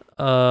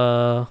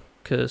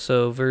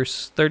 So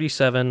verse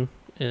 37,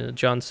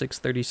 John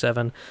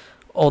 6:37,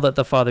 all that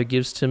the Father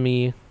gives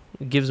me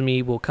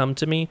will come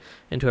to me,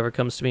 and whoever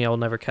comes to me I will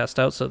never cast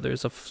out. So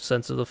there's a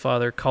sense of the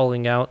Father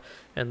calling out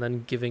and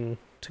then giving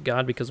to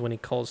God, because when he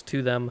calls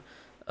to them,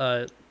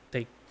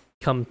 they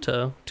come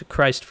to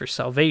Christ for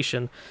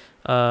salvation.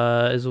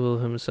 As will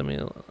him send me.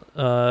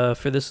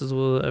 For this is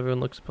will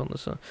everyone looks upon the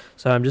Son.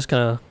 So I'm just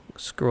kind of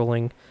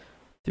scrolling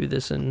through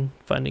this and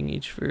finding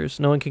each verse.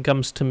 No one can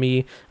come to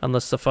me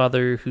unless the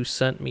Father who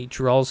sent me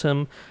draws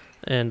him,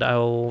 and I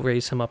will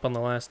raise him up on the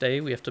last day.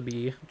 We have to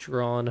be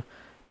drawn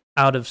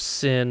out of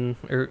sin,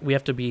 or we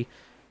have to be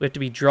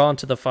drawn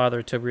to the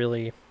Father to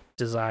really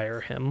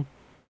desire him.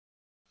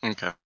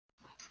 Okay.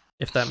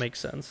 If that makes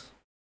sense.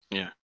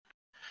 Yeah.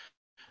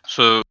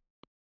 So,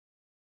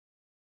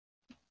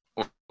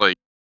 like,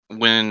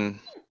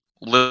 when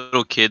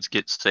little kids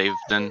get saved,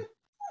 then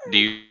do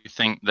you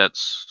think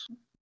that's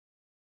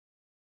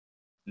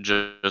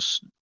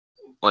just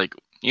like,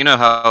 you know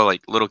how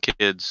like little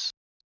kids,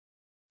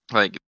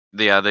 like,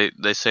 yeah,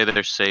 they say that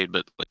they're saved,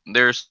 but like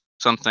there's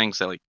some things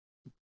that like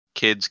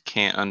kids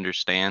can't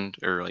understand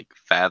or like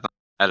fathom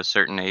at a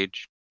certain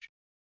age.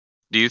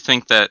 Do you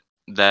think that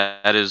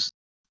that is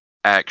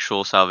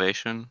actual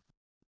salvation?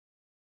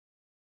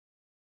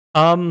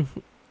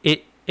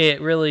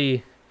 It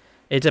really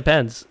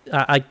depends.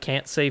 I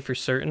can't say for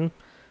certain.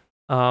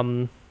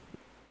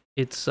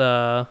 It's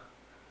not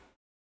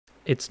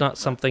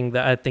something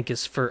that I think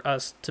is for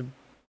us to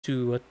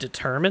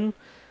determine.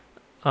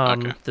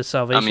 Okay. The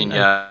salvation. I mean,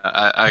 yeah,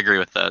 I agree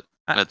with that.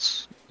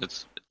 It's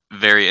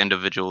very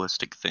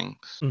individualistic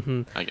things.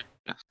 Mm-hmm. I guess.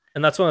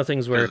 And that's one of the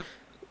things where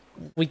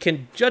we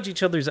can judge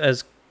each other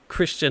as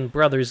Christian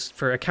brothers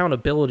for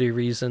accountability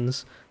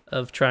reasons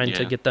of trying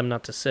to get them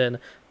not to sin,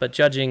 but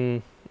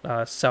judging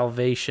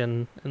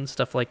salvation and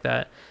stuff like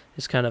that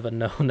is kind of a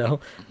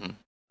no-no.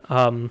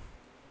 Mm-hmm.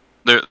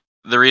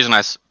 The reason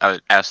I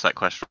asked that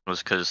question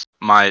was because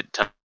my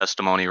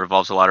testimony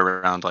revolves a lot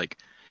around like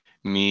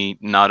me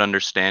not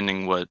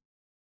understanding what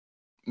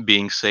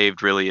being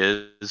saved really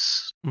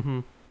is. Mm-hmm.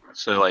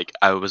 So like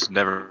I was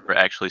never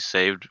actually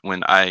saved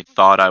when I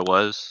thought I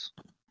was,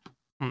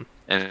 and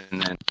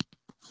then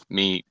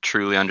me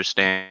truly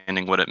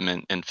understanding what it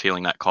meant and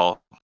feeling that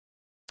call.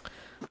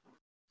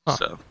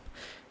 So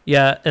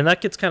Yeah, and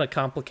that gets kind of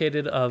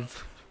complicated. I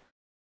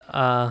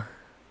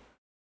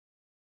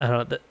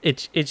don't know.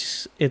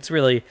 It's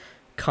really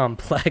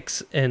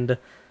complex and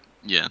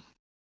Yeah.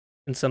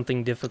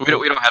 something difficult.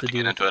 We don't have to do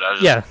get into it. I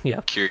was just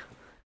yeah. curious.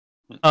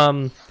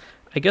 I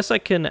guess I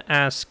can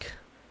ask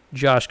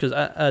Josh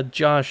because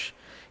Josh,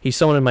 he's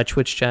someone in my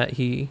Twitch chat.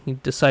 He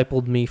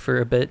discipled me for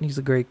a bit. He's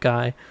a great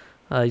guy.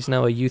 He's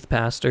now a youth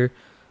pastor.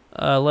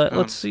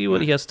 Let's see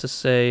what he has to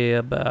say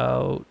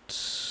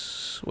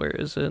about, where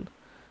is it?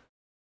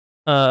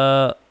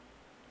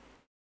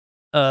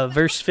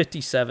 Verse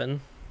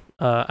 57.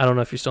 I don't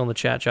know if you're still in the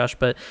chat, Josh,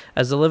 but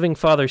as the living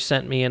Father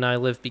sent me and I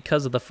live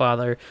because of the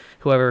Father,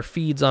 whoever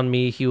feeds on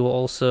me, he will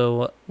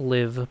also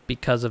live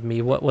because of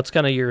me. What's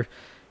kind of your,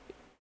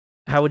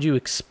 how would you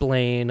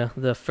explain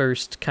the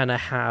first kind of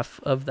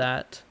half of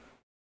that?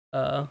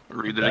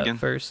 Read it again.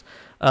 Verse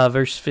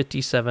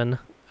 57.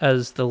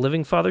 As the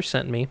living Father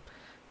sent me,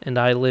 and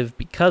I live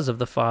because of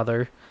the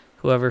Father,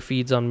 whoever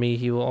feeds on me,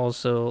 he will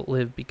also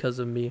live because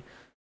of me.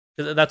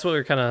 That's what we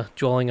were kind of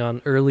dwelling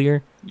on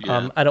earlier.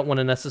 Yeah. I don't want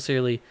to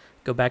necessarily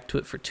go back to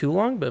it for too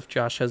long, but if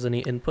Josh has any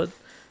input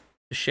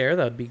to share,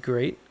 that would be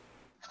great.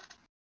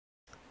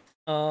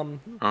 But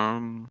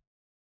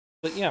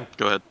yeah.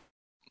 Go ahead.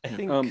 I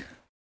think.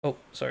 Oh,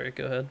 sorry.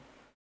 Go ahead.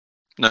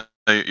 No,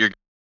 you're.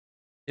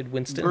 Did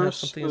Winston have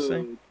something to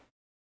say?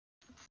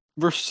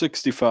 Verse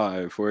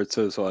 65, where it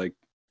says, like,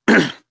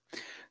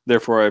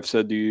 therefore I've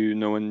said to you,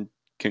 no one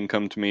can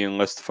come to me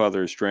unless the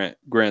Father is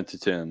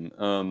granted him.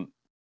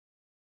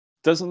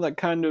 Doesn't that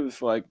kind of,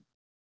 like,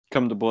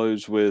 come to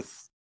blows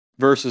with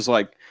verses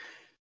like,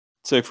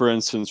 say, for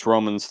instance,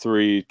 Romans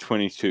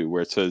 3:22,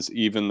 where it says,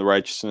 even the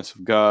righteousness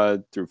of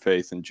God through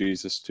faith in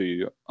Jesus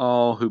to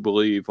all who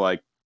believe on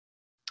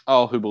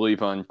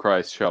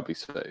Christ shall be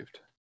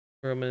saved.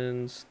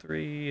 Romans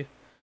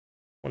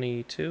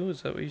 3:22,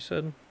 is that what you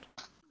said?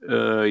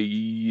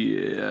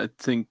 Yeah, I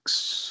think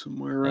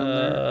somewhere around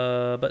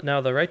there. But now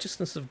the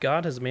righteousness of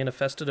God has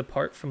manifested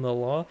apart from the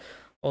law,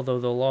 although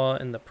the law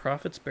and the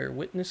prophets bear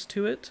witness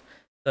to it.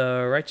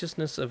 The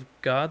righteousness of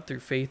God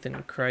through faith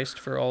in Christ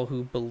for all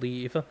who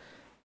believe.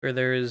 For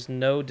there is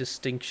no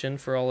distinction,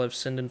 for all have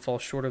sinned and fall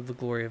short of the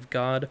glory of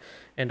God,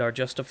 and are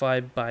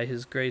justified by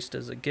his grace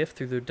as a gift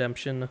through the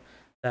redemption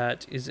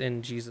that is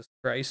in Jesus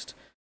Christ,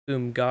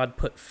 whom God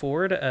put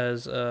forward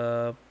as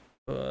a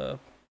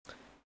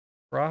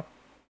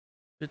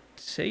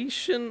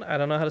propitiation. I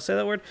don't know how to say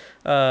that word.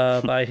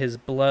 By his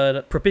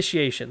blood,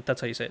 propitiation.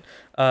 That's how you say it.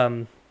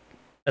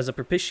 As a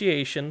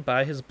propitiation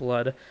by his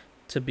blood,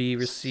 to be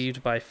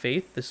received by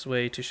faith, this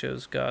way to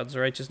shows God's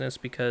righteousness,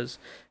 because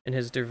in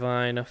his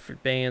divine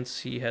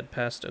forbearance he had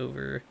passed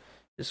over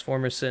his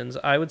former sins.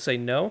 I would say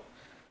no,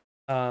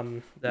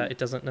 that it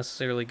doesn't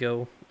necessarily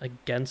go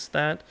against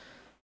that,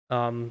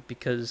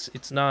 because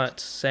it's not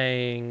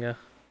saying,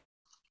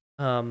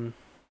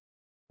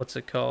 what's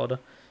it called?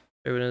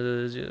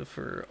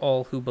 For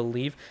all who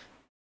believe.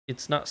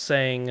 It's not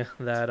saying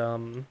that,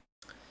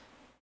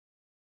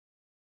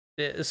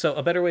 so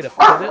a better way to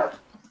put it,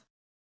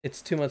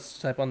 it's too much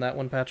to type on that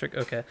one, Patrick.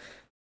 Okay.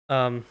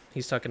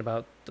 He's talking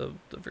about the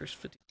verse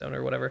 57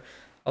 or whatever.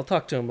 I'll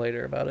talk to him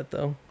later about it,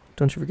 though.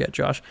 Don't you forget,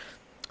 Josh.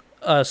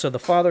 So the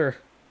Father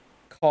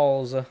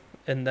calls,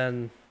 and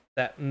then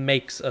that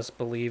makes us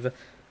believe,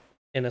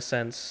 in a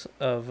sense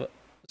of.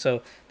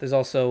 So there's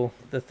also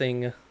the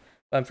thing.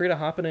 I'm free to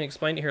hop in and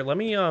explain it here. Let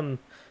me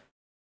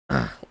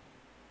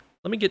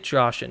get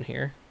Josh in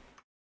here.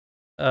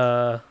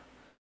 Crap.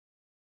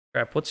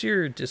 What's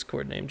your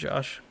Discord name,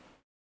 Josh?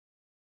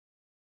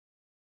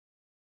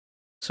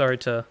 Sorry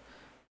to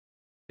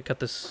cut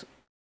this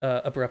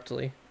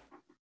abruptly,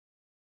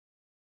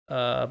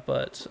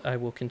 but I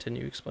will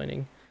continue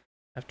explaining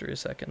after a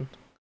second.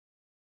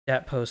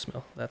 Dat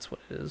Postmill, that's what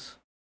it is.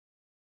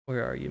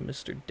 Where are you,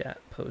 Mr. Dat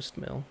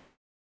Postmill?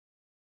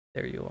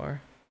 There you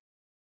are.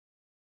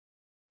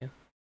 Yeah.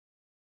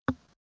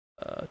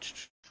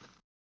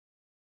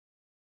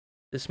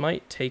 This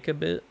might take a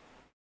bit,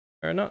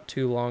 or not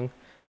too long.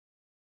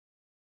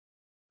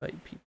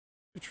 Invite people,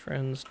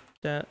 friends,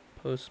 Dat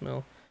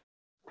Postmill.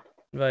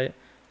 Invite.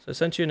 So I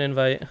sent you an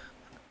invite.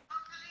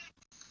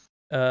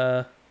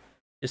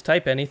 Just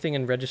type anything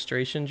in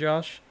registration,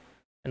 Josh,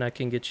 and I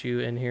can get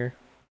you in here.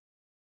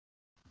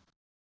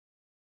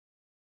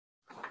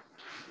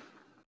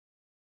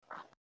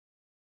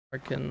 I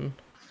can,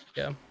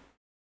 yeah.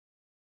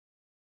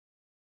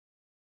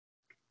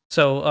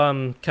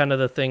 So, kind of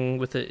the thing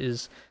with it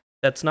is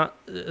that's not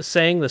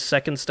saying the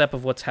second step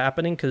of what's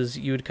happening, because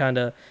you would kind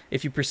of,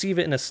 if you perceive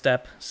it in a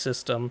step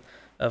system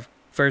of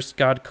first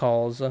God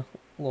calls.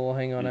 Lol,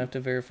 hang on, I have to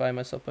verify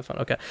myself by phone.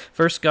 Okay,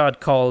 first God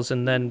calls,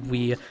 and then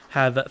we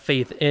have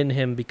faith in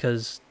him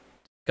because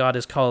God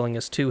is calling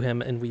us to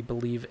him, and we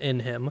believe in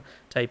him,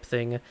 type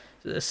thing.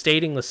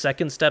 Stating the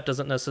second step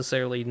doesn't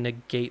necessarily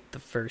negate the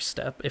first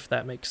step, if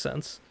that makes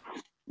sense.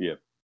 Yep.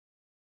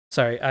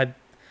 Sorry,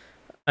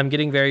 I'm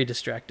getting very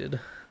distracted.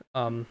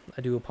 I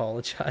do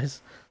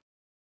apologize.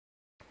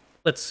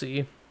 Let's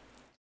see.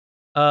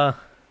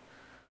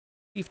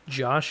 If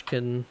Josh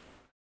can,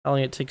 how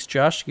long it takes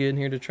Josh to get in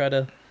here to try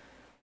to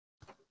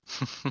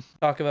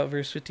talk about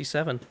verse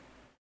 57.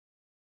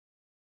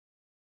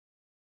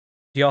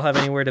 Do y'all have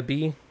anywhere to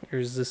be, or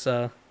is this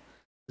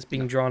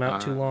being drawn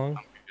out too long?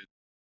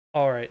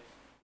 All right,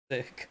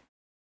 sick.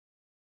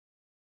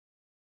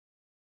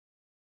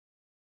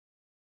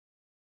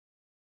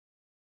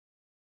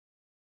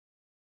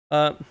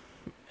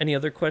 Any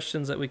other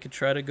questions that we could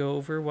try to go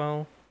over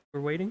while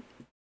we're waiting?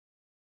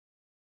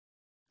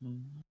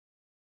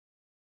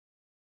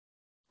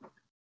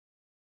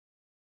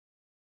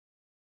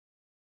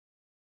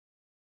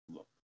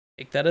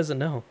 Take that as a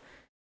no.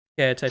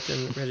 Okay, I typed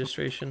in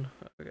registration.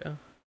 Okay.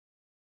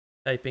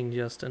 Typing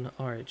Justin.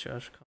 All right,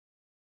 Josh.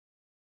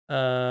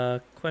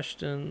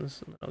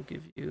 Questions, and I'll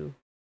give you.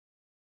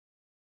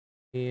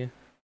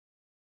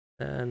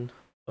 And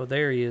oh,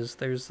 there he is.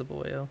 There's the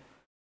boyo.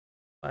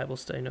 Bible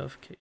study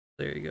notification.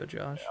 There you go,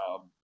 Josh.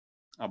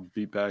 I'll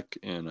be back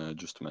in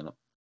just a minute.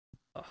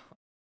 Oh.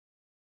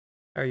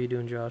 How are you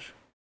doing, Josh?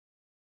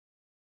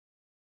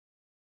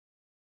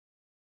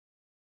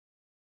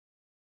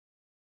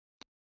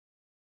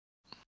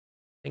 I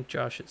think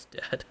Josh is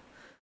dead.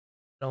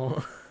 I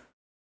don't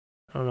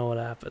know what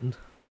happened.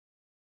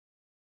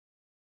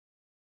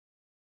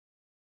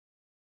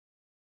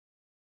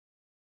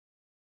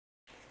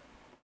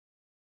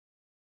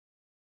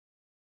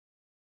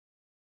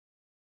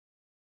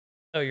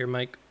 Oh, your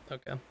mic.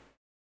 Okay.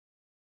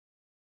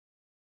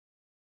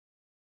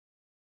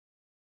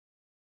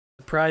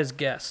 Surprise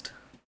guest,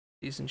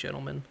 ladies and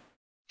gentlemen.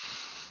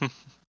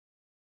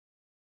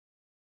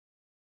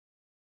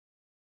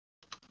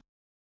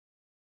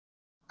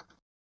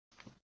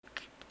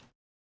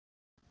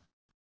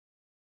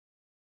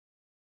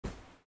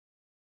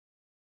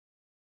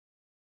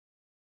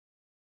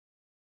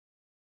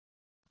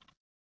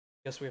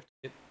 Guess we have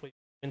to wait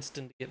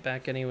Winston to get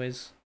back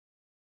anyways.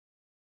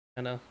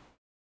 Kinda.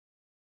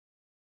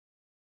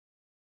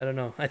 I don't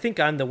know. I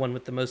think I'm the one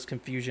with the most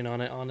confusion on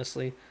it,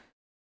 honestly.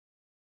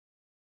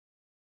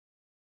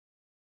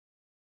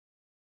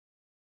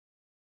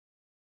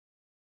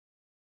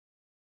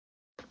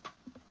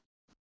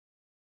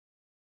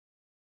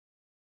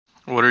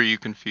 What are you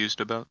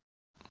confused about?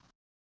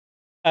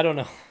 I don't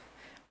know.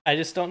 I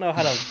just don't know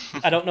how to...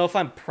 I don't know if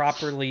I'm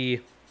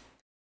properly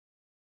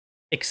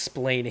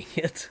explaining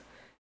it.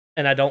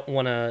 And I don't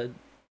want to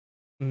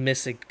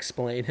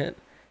mis-explain it.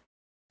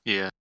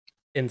 Yeah.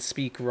 And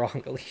speak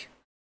wrongly.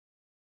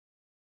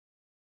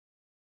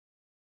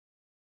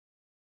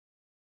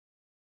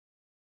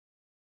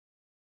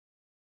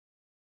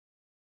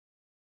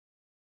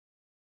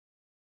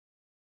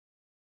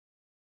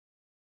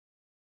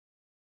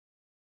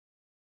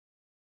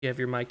 You have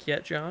your mic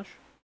yet, Josh?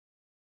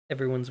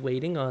 Everyone's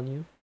waiting on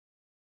you.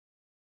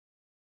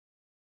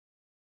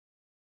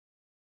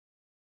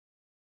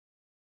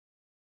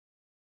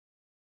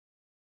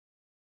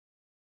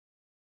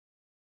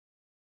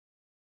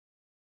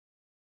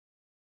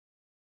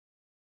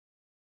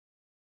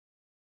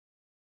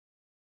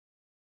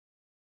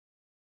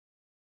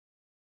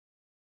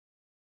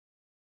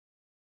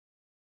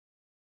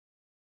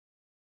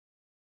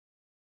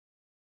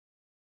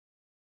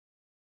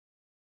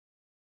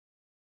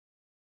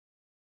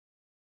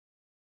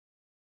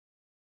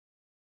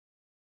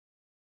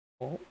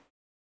 Oh.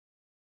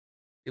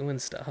 Doing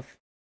stuff.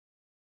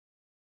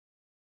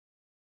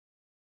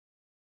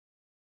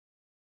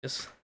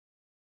 Just...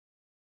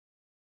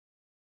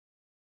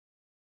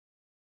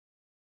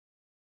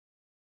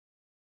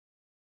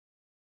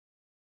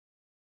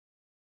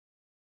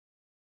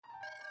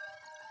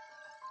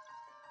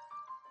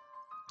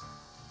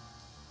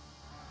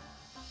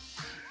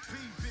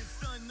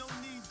 Son, no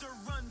need to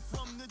run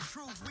from the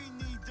truth. We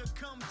need to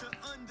come to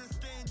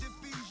understand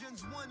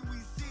Ephesians 1. We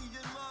see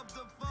in love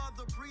the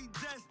Father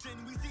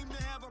predestined. We seem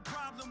to have a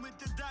problem with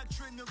the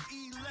doctrine of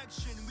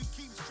election. We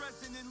keep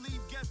stressing and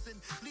leave guessing,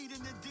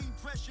 leading to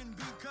depression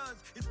because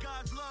it's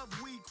God's love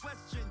we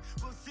question.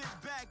 We'll sit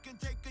back and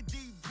take a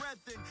deep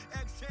breath and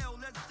exhale.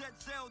 Let's set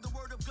sail. The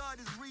word of God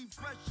is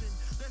refreshing.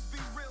 Let's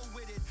be real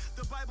with it.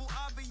 The Bible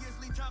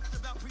obviously talks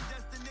about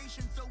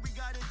predestination, so we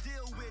gotta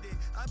deal with it.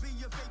 I be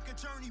your fake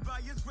attorney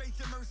by His grace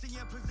and mercy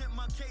and present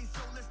my case.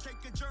 So let's take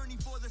a journey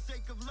for the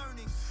sake of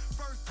learning.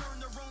 First turn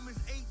to Romans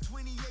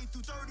 8:28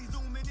 through 30,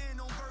 zooming in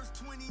on verse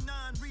 29.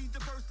 Read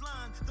the first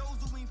line. Those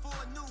who he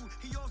foreknew,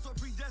 He also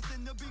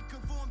predestined to be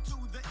conformed to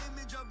the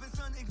image of His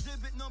Son.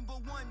 Exhibit number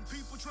 1.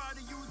 People try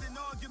to use an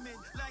argument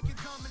lacking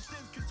common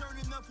sense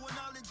concerning the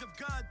foreknowledge of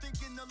God,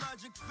 thinking the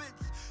logic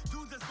fits.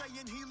 Dudes are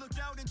saying He looked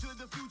out into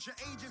the future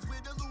ages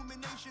with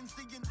illumination,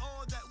 seeing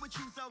all that would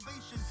choose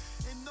salvation.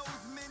 And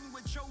those men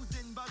were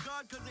chosen by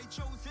God because they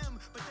chose Him,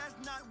 but that's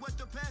not what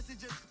the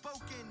passage has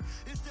spoken.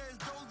 It says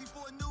those He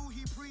foreknew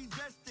He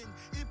predestined.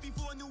 If He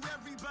foreknew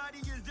everybody,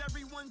 is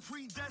everyone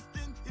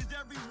predestined? Is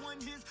everyone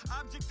his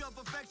object of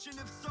affection?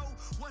 If so,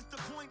 what's the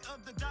point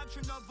of the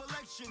doctrine of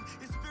election?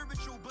 It's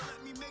spiritual, but let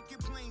me make it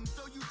plain.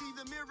 So you see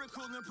the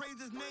miracle and praise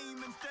his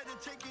name instead of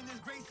taking his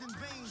grace in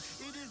vain.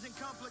 It isn't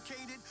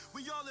complicated.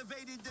 We all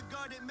evaded the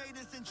God that made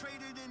us and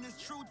traded in his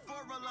truth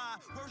for a lie.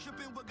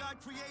 Worshiping what God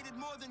created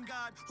more than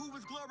God, who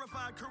was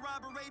glorified,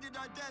 corroborated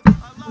our death.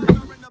 Our lives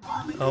are an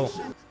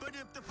abomination. But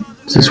if the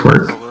Father Does this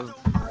work?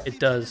 It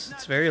does.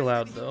 It's very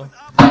loud though.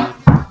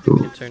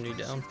 Can turn you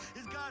down.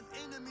 is God's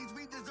enemies,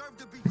 we deserve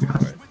to be All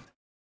crushed right. with.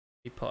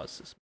 Let me pause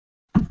this.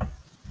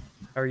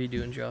 How are you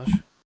doing, Josh?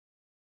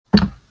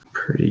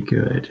 Pretty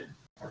good.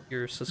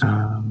 Your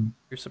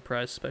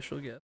surprise special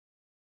guest.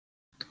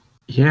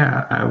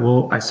 Yeah,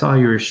 I saw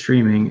you were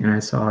streaming, and I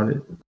saw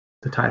that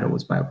the title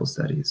was Bible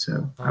study,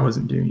 so I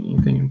wasn't doing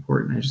anything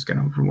important. I just got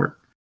home from work.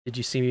 Did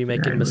you see me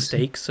making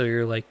mistakes? So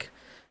you're like,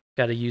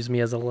 got to use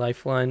me as a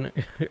lifeline,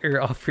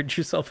 or offered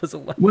yourself as a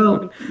lifeline?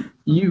 Well,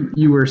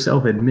 you were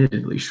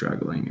self-admittedly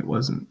struggling. It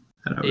wasn't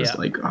that I was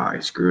like, I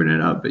screwing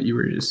it up, but you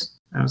were just.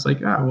 I was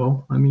like,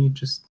 well, let me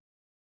just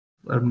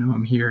let him know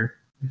I'm here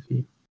if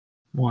he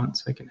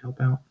wants. I can help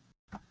out.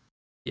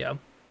 Yeah.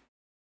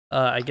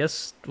 I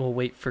guess we'll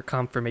wait for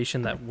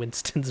confirmation that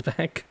Winston's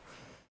back.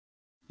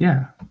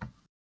 Yeah,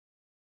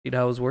 Dude,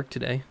 how was work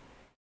today?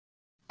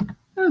 it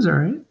was all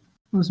right. It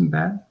wasn't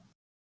bad.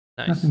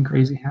 Nice. Nothing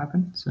crazy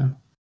happened. So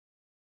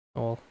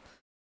Well,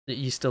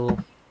 you still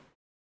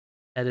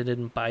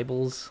editing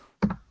Bibles?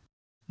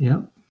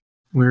 yep,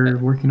 we're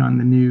working on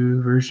the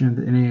new version of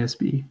the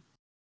NASB.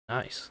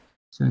 Nice.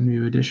 It's a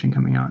new edition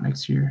coming out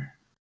next year.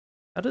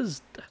 How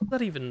does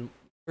that even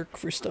work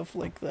for stuff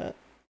like that?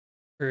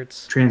 Or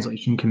it's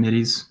Translation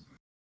committees.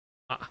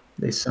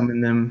 They summon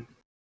them,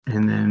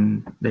 and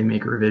then they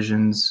make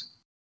revisions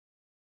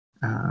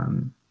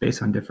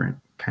based on different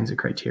kinds of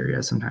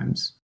criteria.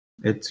 Sometimes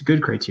it's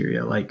good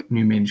criteria, like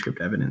new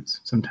manuscript evidence.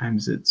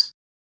 Sometimes it's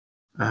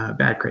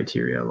bad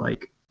criteria,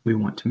 like we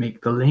want to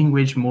make the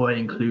language more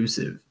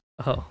inclusive.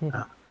 Oh,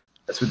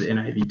 That's what the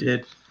NIV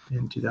did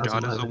in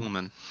 2011. God is a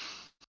woman.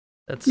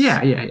 that's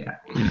Yeah. You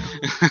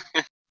know.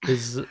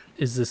 Is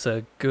this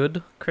a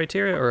good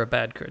criteria or a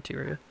bad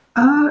criteria?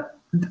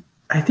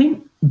 I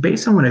think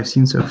based on what I've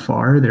seen so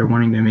far, they're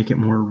wanting to make it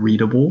more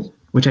readable,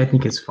 which I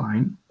think is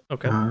fine.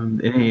 Okay.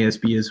 The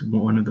NASB is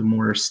one of the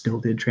more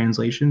stilted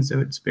translations, so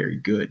it's very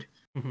good.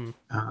 Mm-hmm.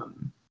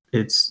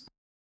 It's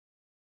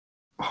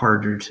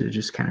harder to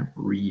just kind of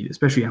read,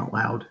 especially out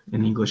loud,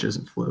 and English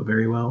doesn't flow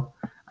very well.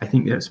 I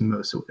think that's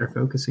most of what they're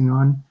focusing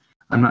on.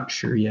 I'm not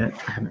sure yet.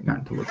 I haven't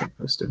gotten to look at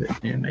most of it,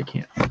 and I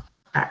can't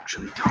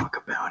actually talk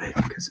about it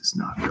because it's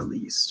not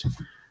released.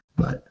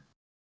 But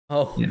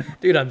Oh, yeah.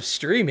 Dude, I'm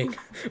streaming.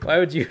 Why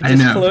would you I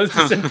know. disclose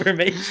this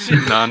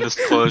information?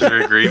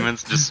 Non-disclosure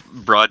agreements, just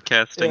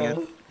broadcasting it.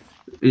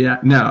 Yeah,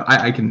 no,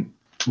 I can.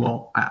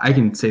 Well, I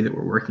can say that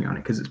we're working on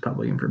it because it's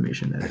public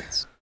information that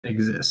it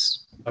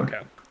exists. Okay.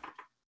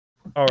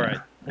 All right. I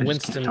just can't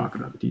Winston talk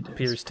about the details.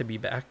 appears to be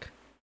back.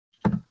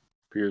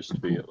 Appears to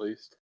be, at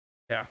least.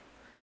 Yeah.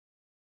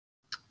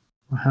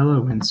 Well,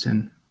 hello,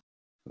 Winston.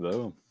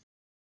 Hello.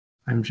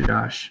 I'm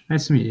Josh.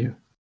 Nice to meet you.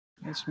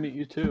 Nice to meet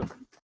you, too.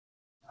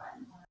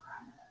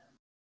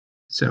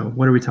 So,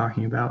 what are we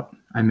talking about?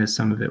 I missed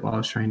some of it while I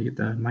was trying to get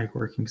the mic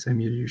working because I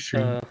muted your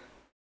stream.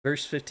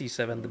 Verse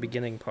 57, the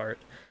beginning part.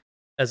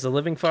 As the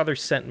living Father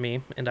sent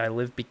me, and I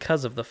live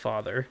because of the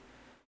Father,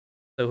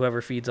 so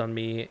whoever feeds on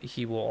me,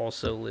 he will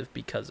also live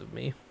because of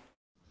me.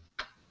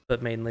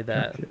 But mainly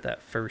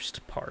that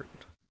first part.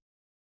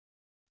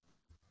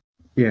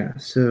 Yeah,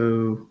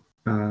 so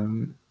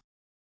you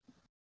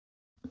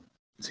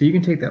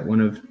can take that one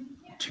of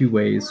two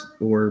ways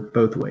or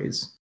both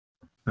ways.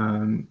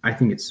 I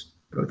think it's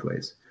both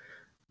ways.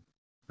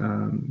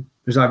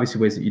 There's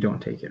obviously ways that you don't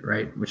take it,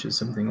 right? Which is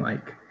something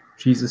like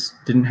Jesus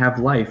didn't have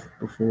life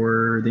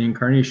before the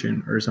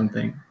incarnation or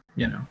something,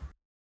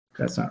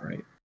 that's not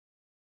right.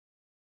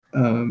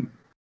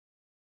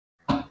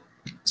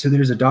 So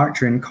there's a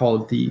doctrine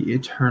called the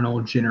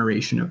eternal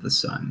generation of the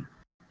Son.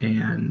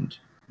 And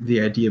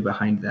the idea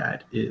behind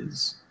that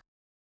is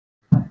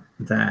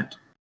that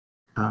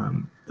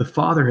the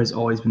Father has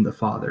always been the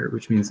Father,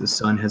 which means the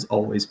Son has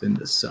always been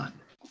the Son.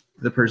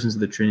 The persons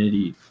of the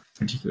Trinity,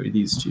 particularly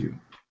these two,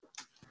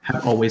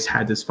 have always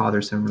had this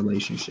father-son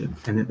relationship,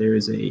 and that there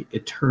is a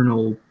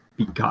eternal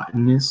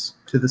begottenness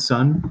to the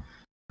Son.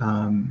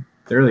 The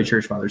early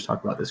church fathers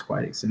talk about this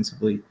quite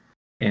extensively,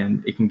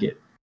 and it can get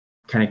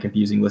kind of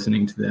confusing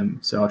listening to them,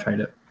 so I'll try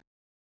to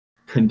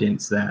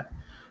condense that.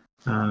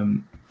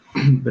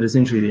 But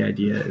essentially the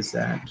idea is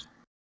that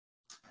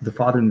the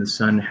Father and the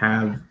Son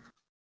have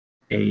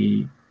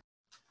a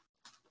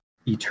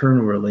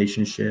eternal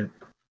relationship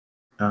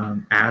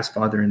as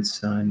Father and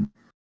Son,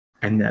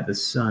 and that the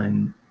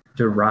Son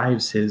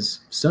derives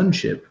his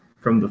sonship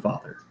from the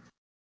Father.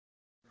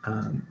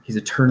 He's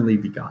eternally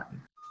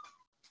begotten.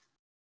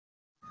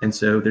 And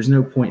so there's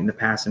no point in the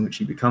past in which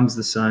he becomes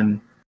the Son.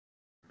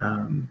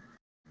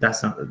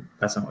 That's not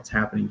what's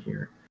happening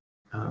here.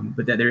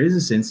 But that there is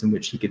a sense in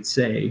which he could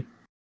say,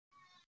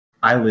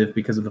 I live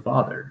because of the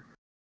Father.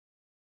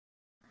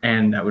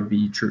 and that would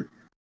be true.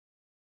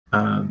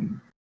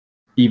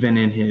 Even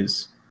in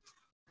his,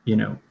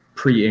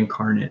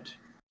 pre-incarnate,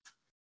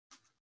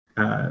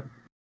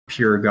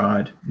 pure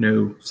God,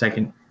 no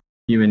second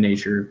human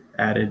nature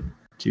added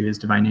to his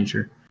divine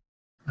nature.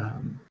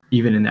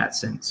 Even in that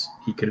sense,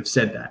 he could have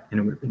said that, and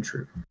it would have been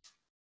true.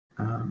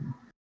 And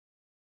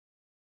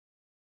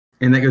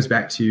that goes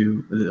back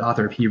to the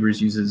author of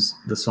Hebrews uses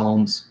the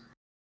Psalms.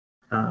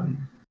 I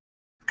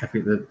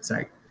forget the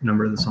exact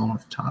number of the Psalm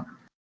off the top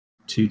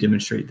to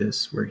demonstrate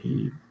this, where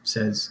he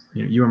says,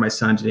 "You are my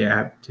son; today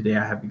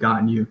I have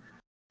begotten you."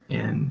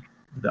 And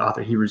the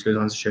author of Hebrews goes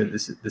on to show that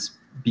this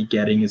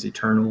begetting is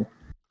eternal.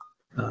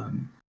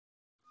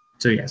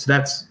 So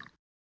that's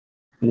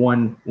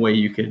one way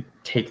you could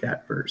take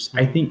that verse.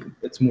 I think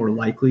it's more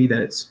likely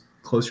that it's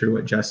closer to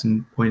what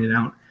Justin pointed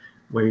out,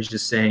 where he's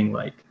just saying,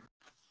 like,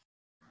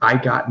 I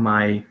got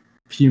my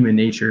human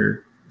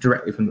nature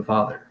directly from the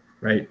Father,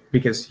 right?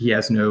 Because he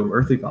has no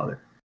earthly father.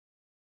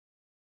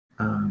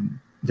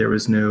 There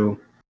was no,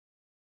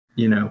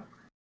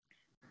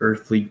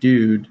 earthly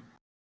dude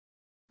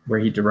where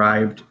he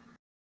derived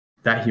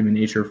that human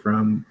nature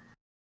from.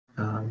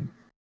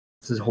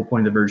 This is the whole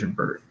point of the virgin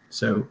birth.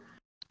 So,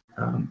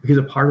 because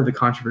a part of the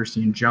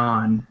controversy in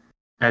John,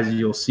 as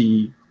you'll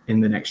see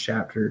in the next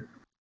chapter,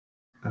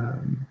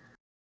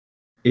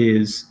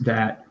 is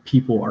that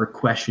people are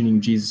questioning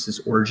Jesus's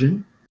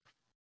origin.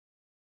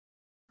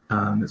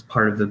 It's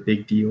part of the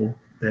big deal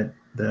that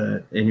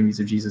the enemies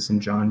of Jesus in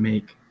John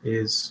make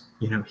is,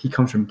 he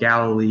comes from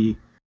Galilee,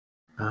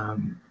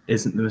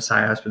 isn't the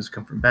Messiah supposed to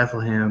come from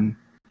Bethlehem?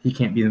 He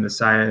can't be the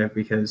Messiah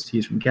because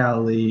he's from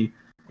Galilee,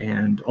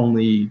 and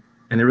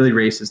they're really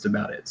racist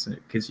about it,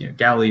 because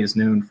Galilee is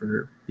known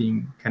for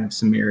being kind of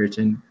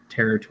Samaritan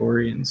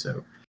territory, and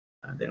so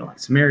they don't like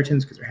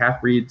Samaritans because they're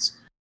half-breeds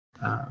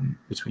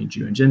between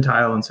Jew and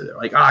Gentile, and so they're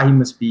like, he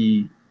must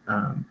be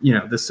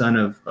the son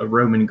of a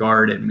Roman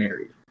guard and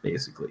Mary,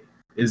 basically,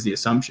 is the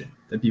assumption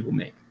that people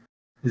make.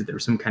 Is there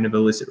some kind of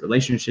illicit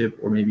relationship,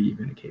 or maybe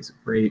even a case of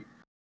rape,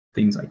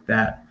 things like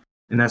that.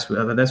 And that's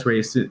where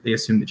they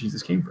assume that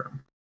Jesus came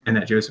from, and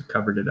that Joseph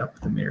covered it up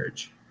with the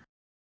marriage.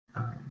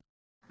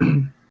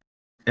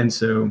 And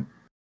so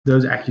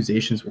those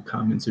accusations will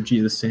come. And so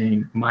Jesus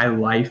saying, my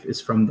life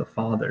is from the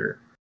Father,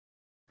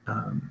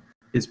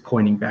 is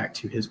pointing back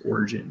to his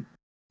origin.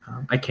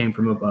 I came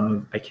from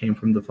above. I came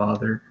from the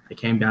Father. I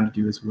came down to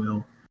do his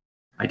will.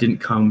 I didn't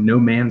come. No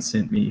man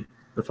sent me.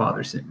 The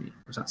Father sent me.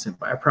 I was not sent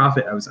by a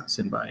prophet. I was not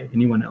sent by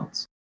anyone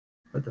else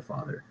but the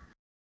Father.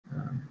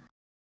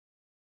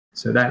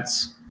 So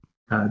that's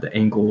the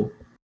angle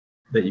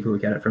that you can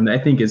look at it from. I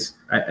think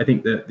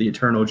that the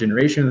eternal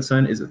generation of the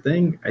Son is a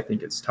thing. I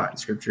think it's taught in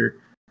Scripture.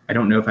 I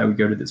don't know if I would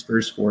go to this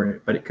verse for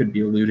it, but it could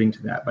be alluding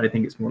to that. But I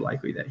think it's more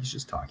likely that he's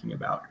just talking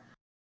about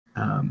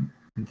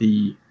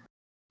the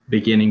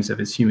beginnings of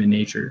his human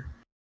nature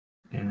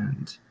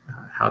and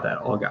how that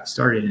all got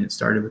started. And it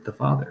started with the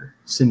Father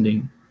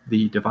sending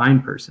the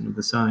divine person of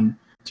the Son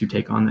to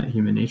take on that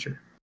human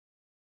nature.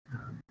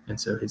 And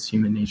so his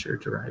human nature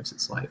derives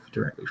its life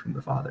directly from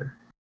the Father.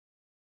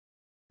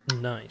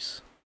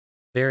 Nice.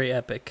 Very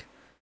epic.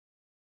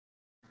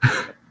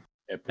 Epic.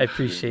 I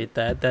appreciate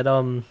that. That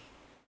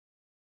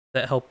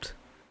helped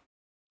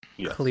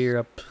clear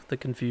up the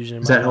confusion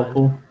in Is my that mind.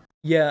 helpful?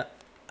 Yeah,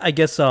 I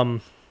guess I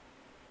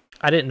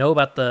didn't know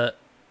about the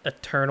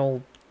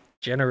eternal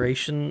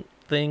generation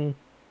thing.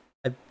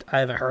 I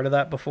haven't heard of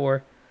that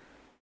before.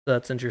 So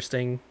that's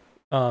interesting.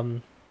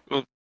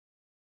 Well,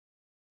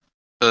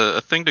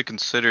 a thing to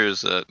consider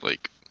is that,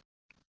 like,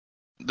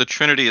 the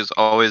Trinity has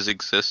always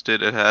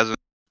existed. It hasn't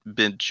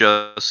been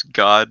just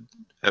God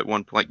at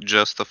one point, like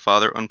just the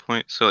Father at one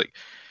point. So, like,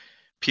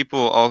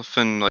 people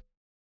often, like,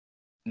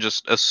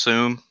 just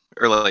assume,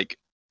 or, like,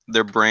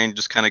 their brain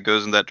just kind of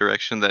goes in that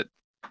direction, that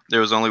there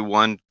was only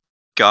one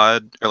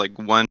God, or, like,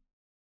 one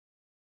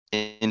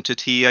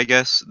entity, I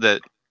guess,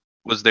 that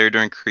was there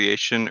during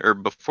creation or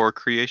before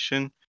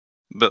creation.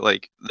 But,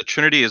 like, the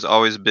Trinity has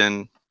always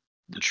been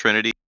the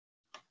Trinity.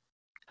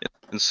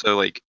 And so,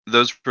 like,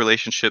 those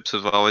relationships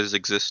have always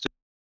existed.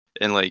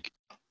 And, like,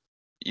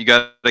 you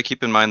gotta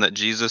keep in mind that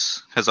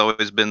Jesus has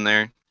always been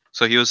there.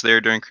 So he was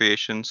there during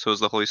creation, so was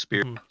the Holy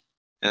Spirit.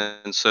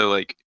 And so,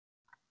 like,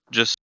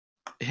 just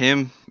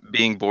him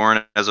being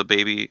born as a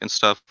baby and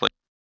stuff, like,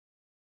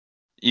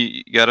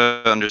 you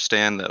gotta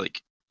understand that,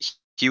 like,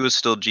 he was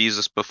still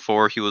Jesus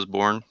before he was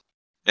born,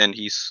 and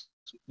he's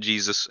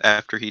Jesus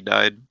after he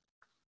died,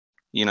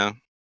 Yeah.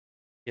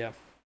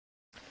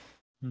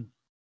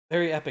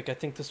 Very epic. I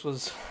think this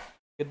was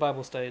good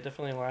Bible study. It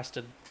definitely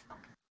lasted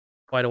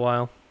quite a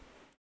while,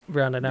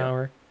 around an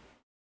hour.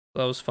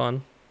 That was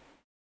fun.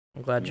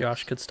 I'm glad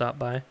Josh could stop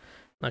by.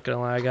 Not gonna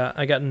lie,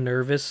 I got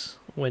nervous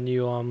when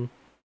you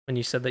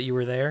said that you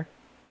were there.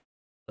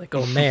 Like,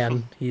 oh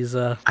man, he's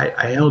I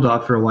held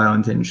off for a while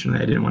intentionally.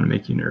 I didn't want to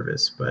make you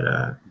nervous, but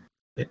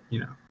it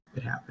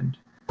happened.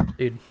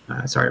 Dude.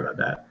 Sorry about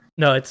that.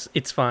 No,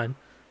 it's fine.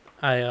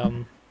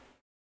 I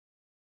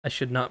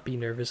should not be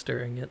nervous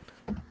during it.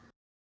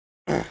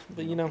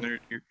 But you're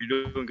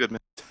doing good, man.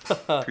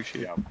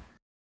 Appreciate it.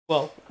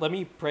 Well, let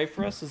me pray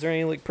for us. Is there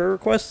any like prayer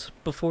requests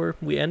before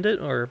we end it,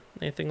 or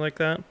anything like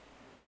that?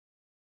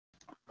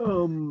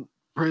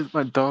 Pray that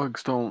my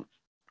dogs don't,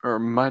 or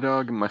my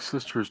dog and my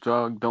sister's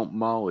dog don't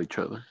maul each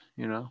other.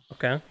 You know,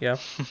 Okay, yeah,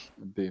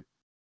 it'd be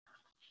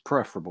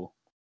preferable.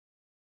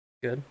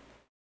 good.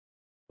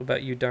 What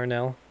about you,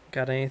 Darnell?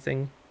 Got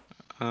anything?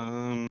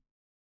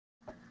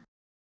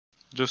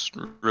 Just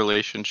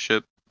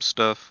relationship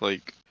stuff.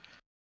 Like,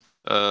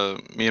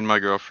 me and my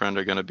girlfriend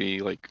are gonna be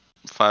like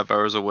 5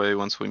 hours away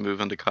once we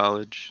move into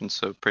college, and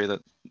so pray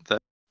that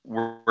that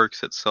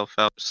works itself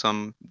out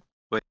some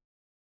way.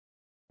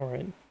 All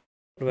right.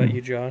 What about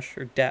you, Josh,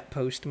 or Dat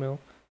Postmill?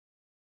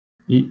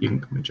 You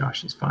can call me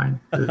Josh. It's fine.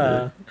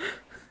 The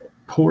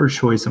poor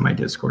choice of my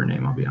Discord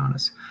name. I'll be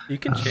honest. You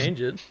can change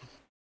it.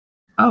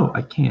 Oh,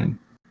 I can.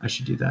 I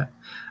should do that.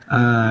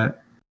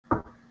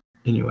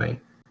 Anyway,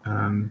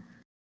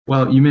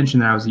 well, you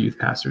mentioned that I was a youth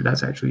pastor.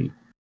 That's actually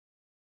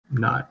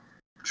not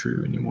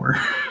true anymore.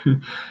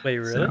 Wait,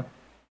 really? So,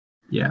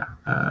 yeah,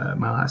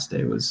 my last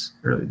day was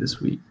early this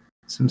week.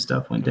 Some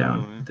stuff went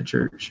down at the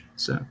church,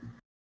 so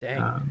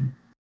Dang.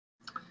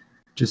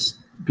 just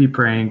be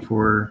praying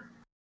for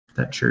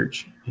that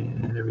church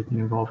and everything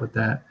involved with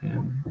that.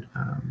 And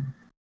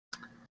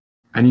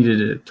I needed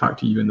to talk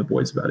to you and the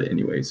boys about it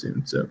anyway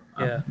soon, so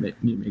Yeah. need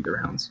to make the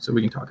rounds, so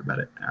we can talk about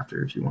it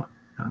after if you want.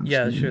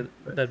 Yeah, just sure.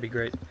 but, That'd be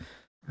great.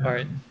 All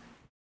right.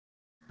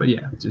 But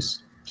yeah,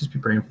 just be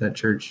praying for that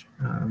church.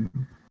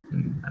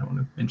 And I don't want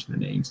to mention the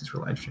names since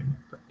we're live streaming,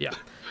 but Yeah.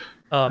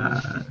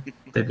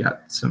 they've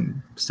got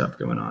some stuff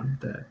going on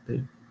that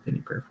they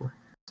need prayer for.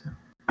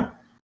 So.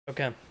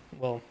 Okay.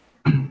 Well,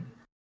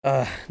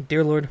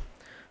 dear Lord,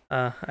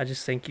 I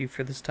just thank you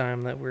for this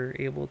time that we're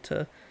able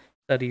to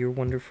study your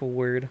wonderful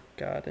word,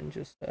 God, and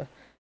just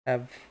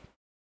have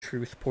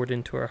truth poured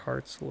into our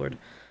hearts, Lord.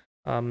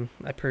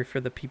 I pray for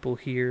the people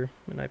here,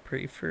 and I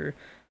pray for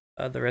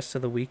the rest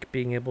of the week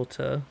being able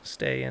to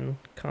stay in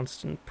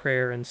constant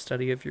prayer and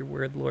study of your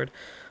word, Lord.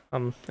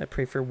 I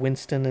pray for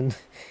Winston and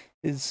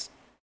his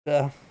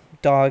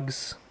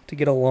dogs to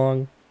get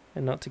along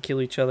and not to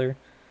kill each other,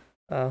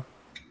 because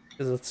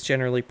it's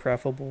generally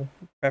preferable,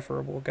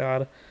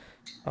 God.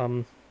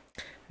 I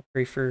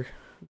pray for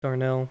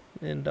Darnell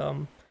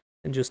and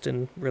just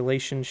in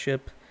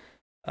relationship,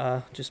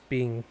 just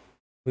being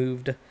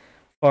moved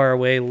far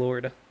away,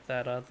 Lord,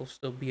 that they'll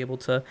still be able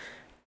to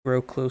grow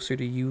closer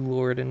to you,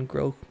 Lord, and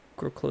grow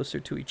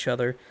closer to each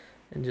other,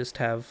 and just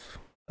have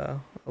a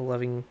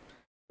loving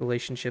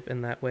relationship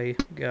in that way,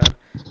 God.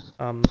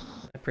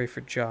 I pray for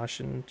Josh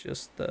and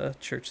just the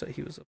church that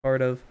he was a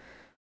part of,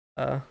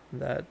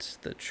 that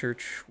the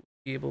church will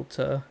be able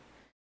to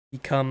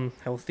become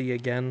healthy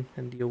again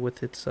and deal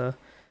with its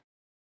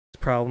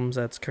problems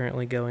that's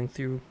currently going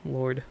through,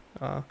 Lord.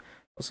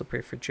 Also pray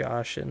for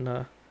Josh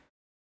and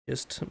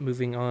just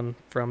moving on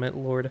from it,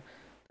 Lord,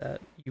 that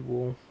you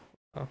will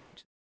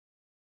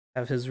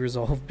have his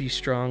resolve be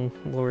strong,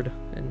 Lord,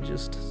 and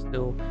just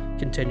still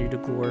continue to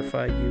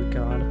glorify you,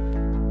 God.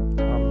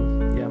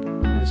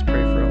 I just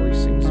pray for all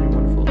these things in your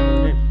wonderful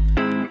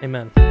name.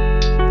 Amen.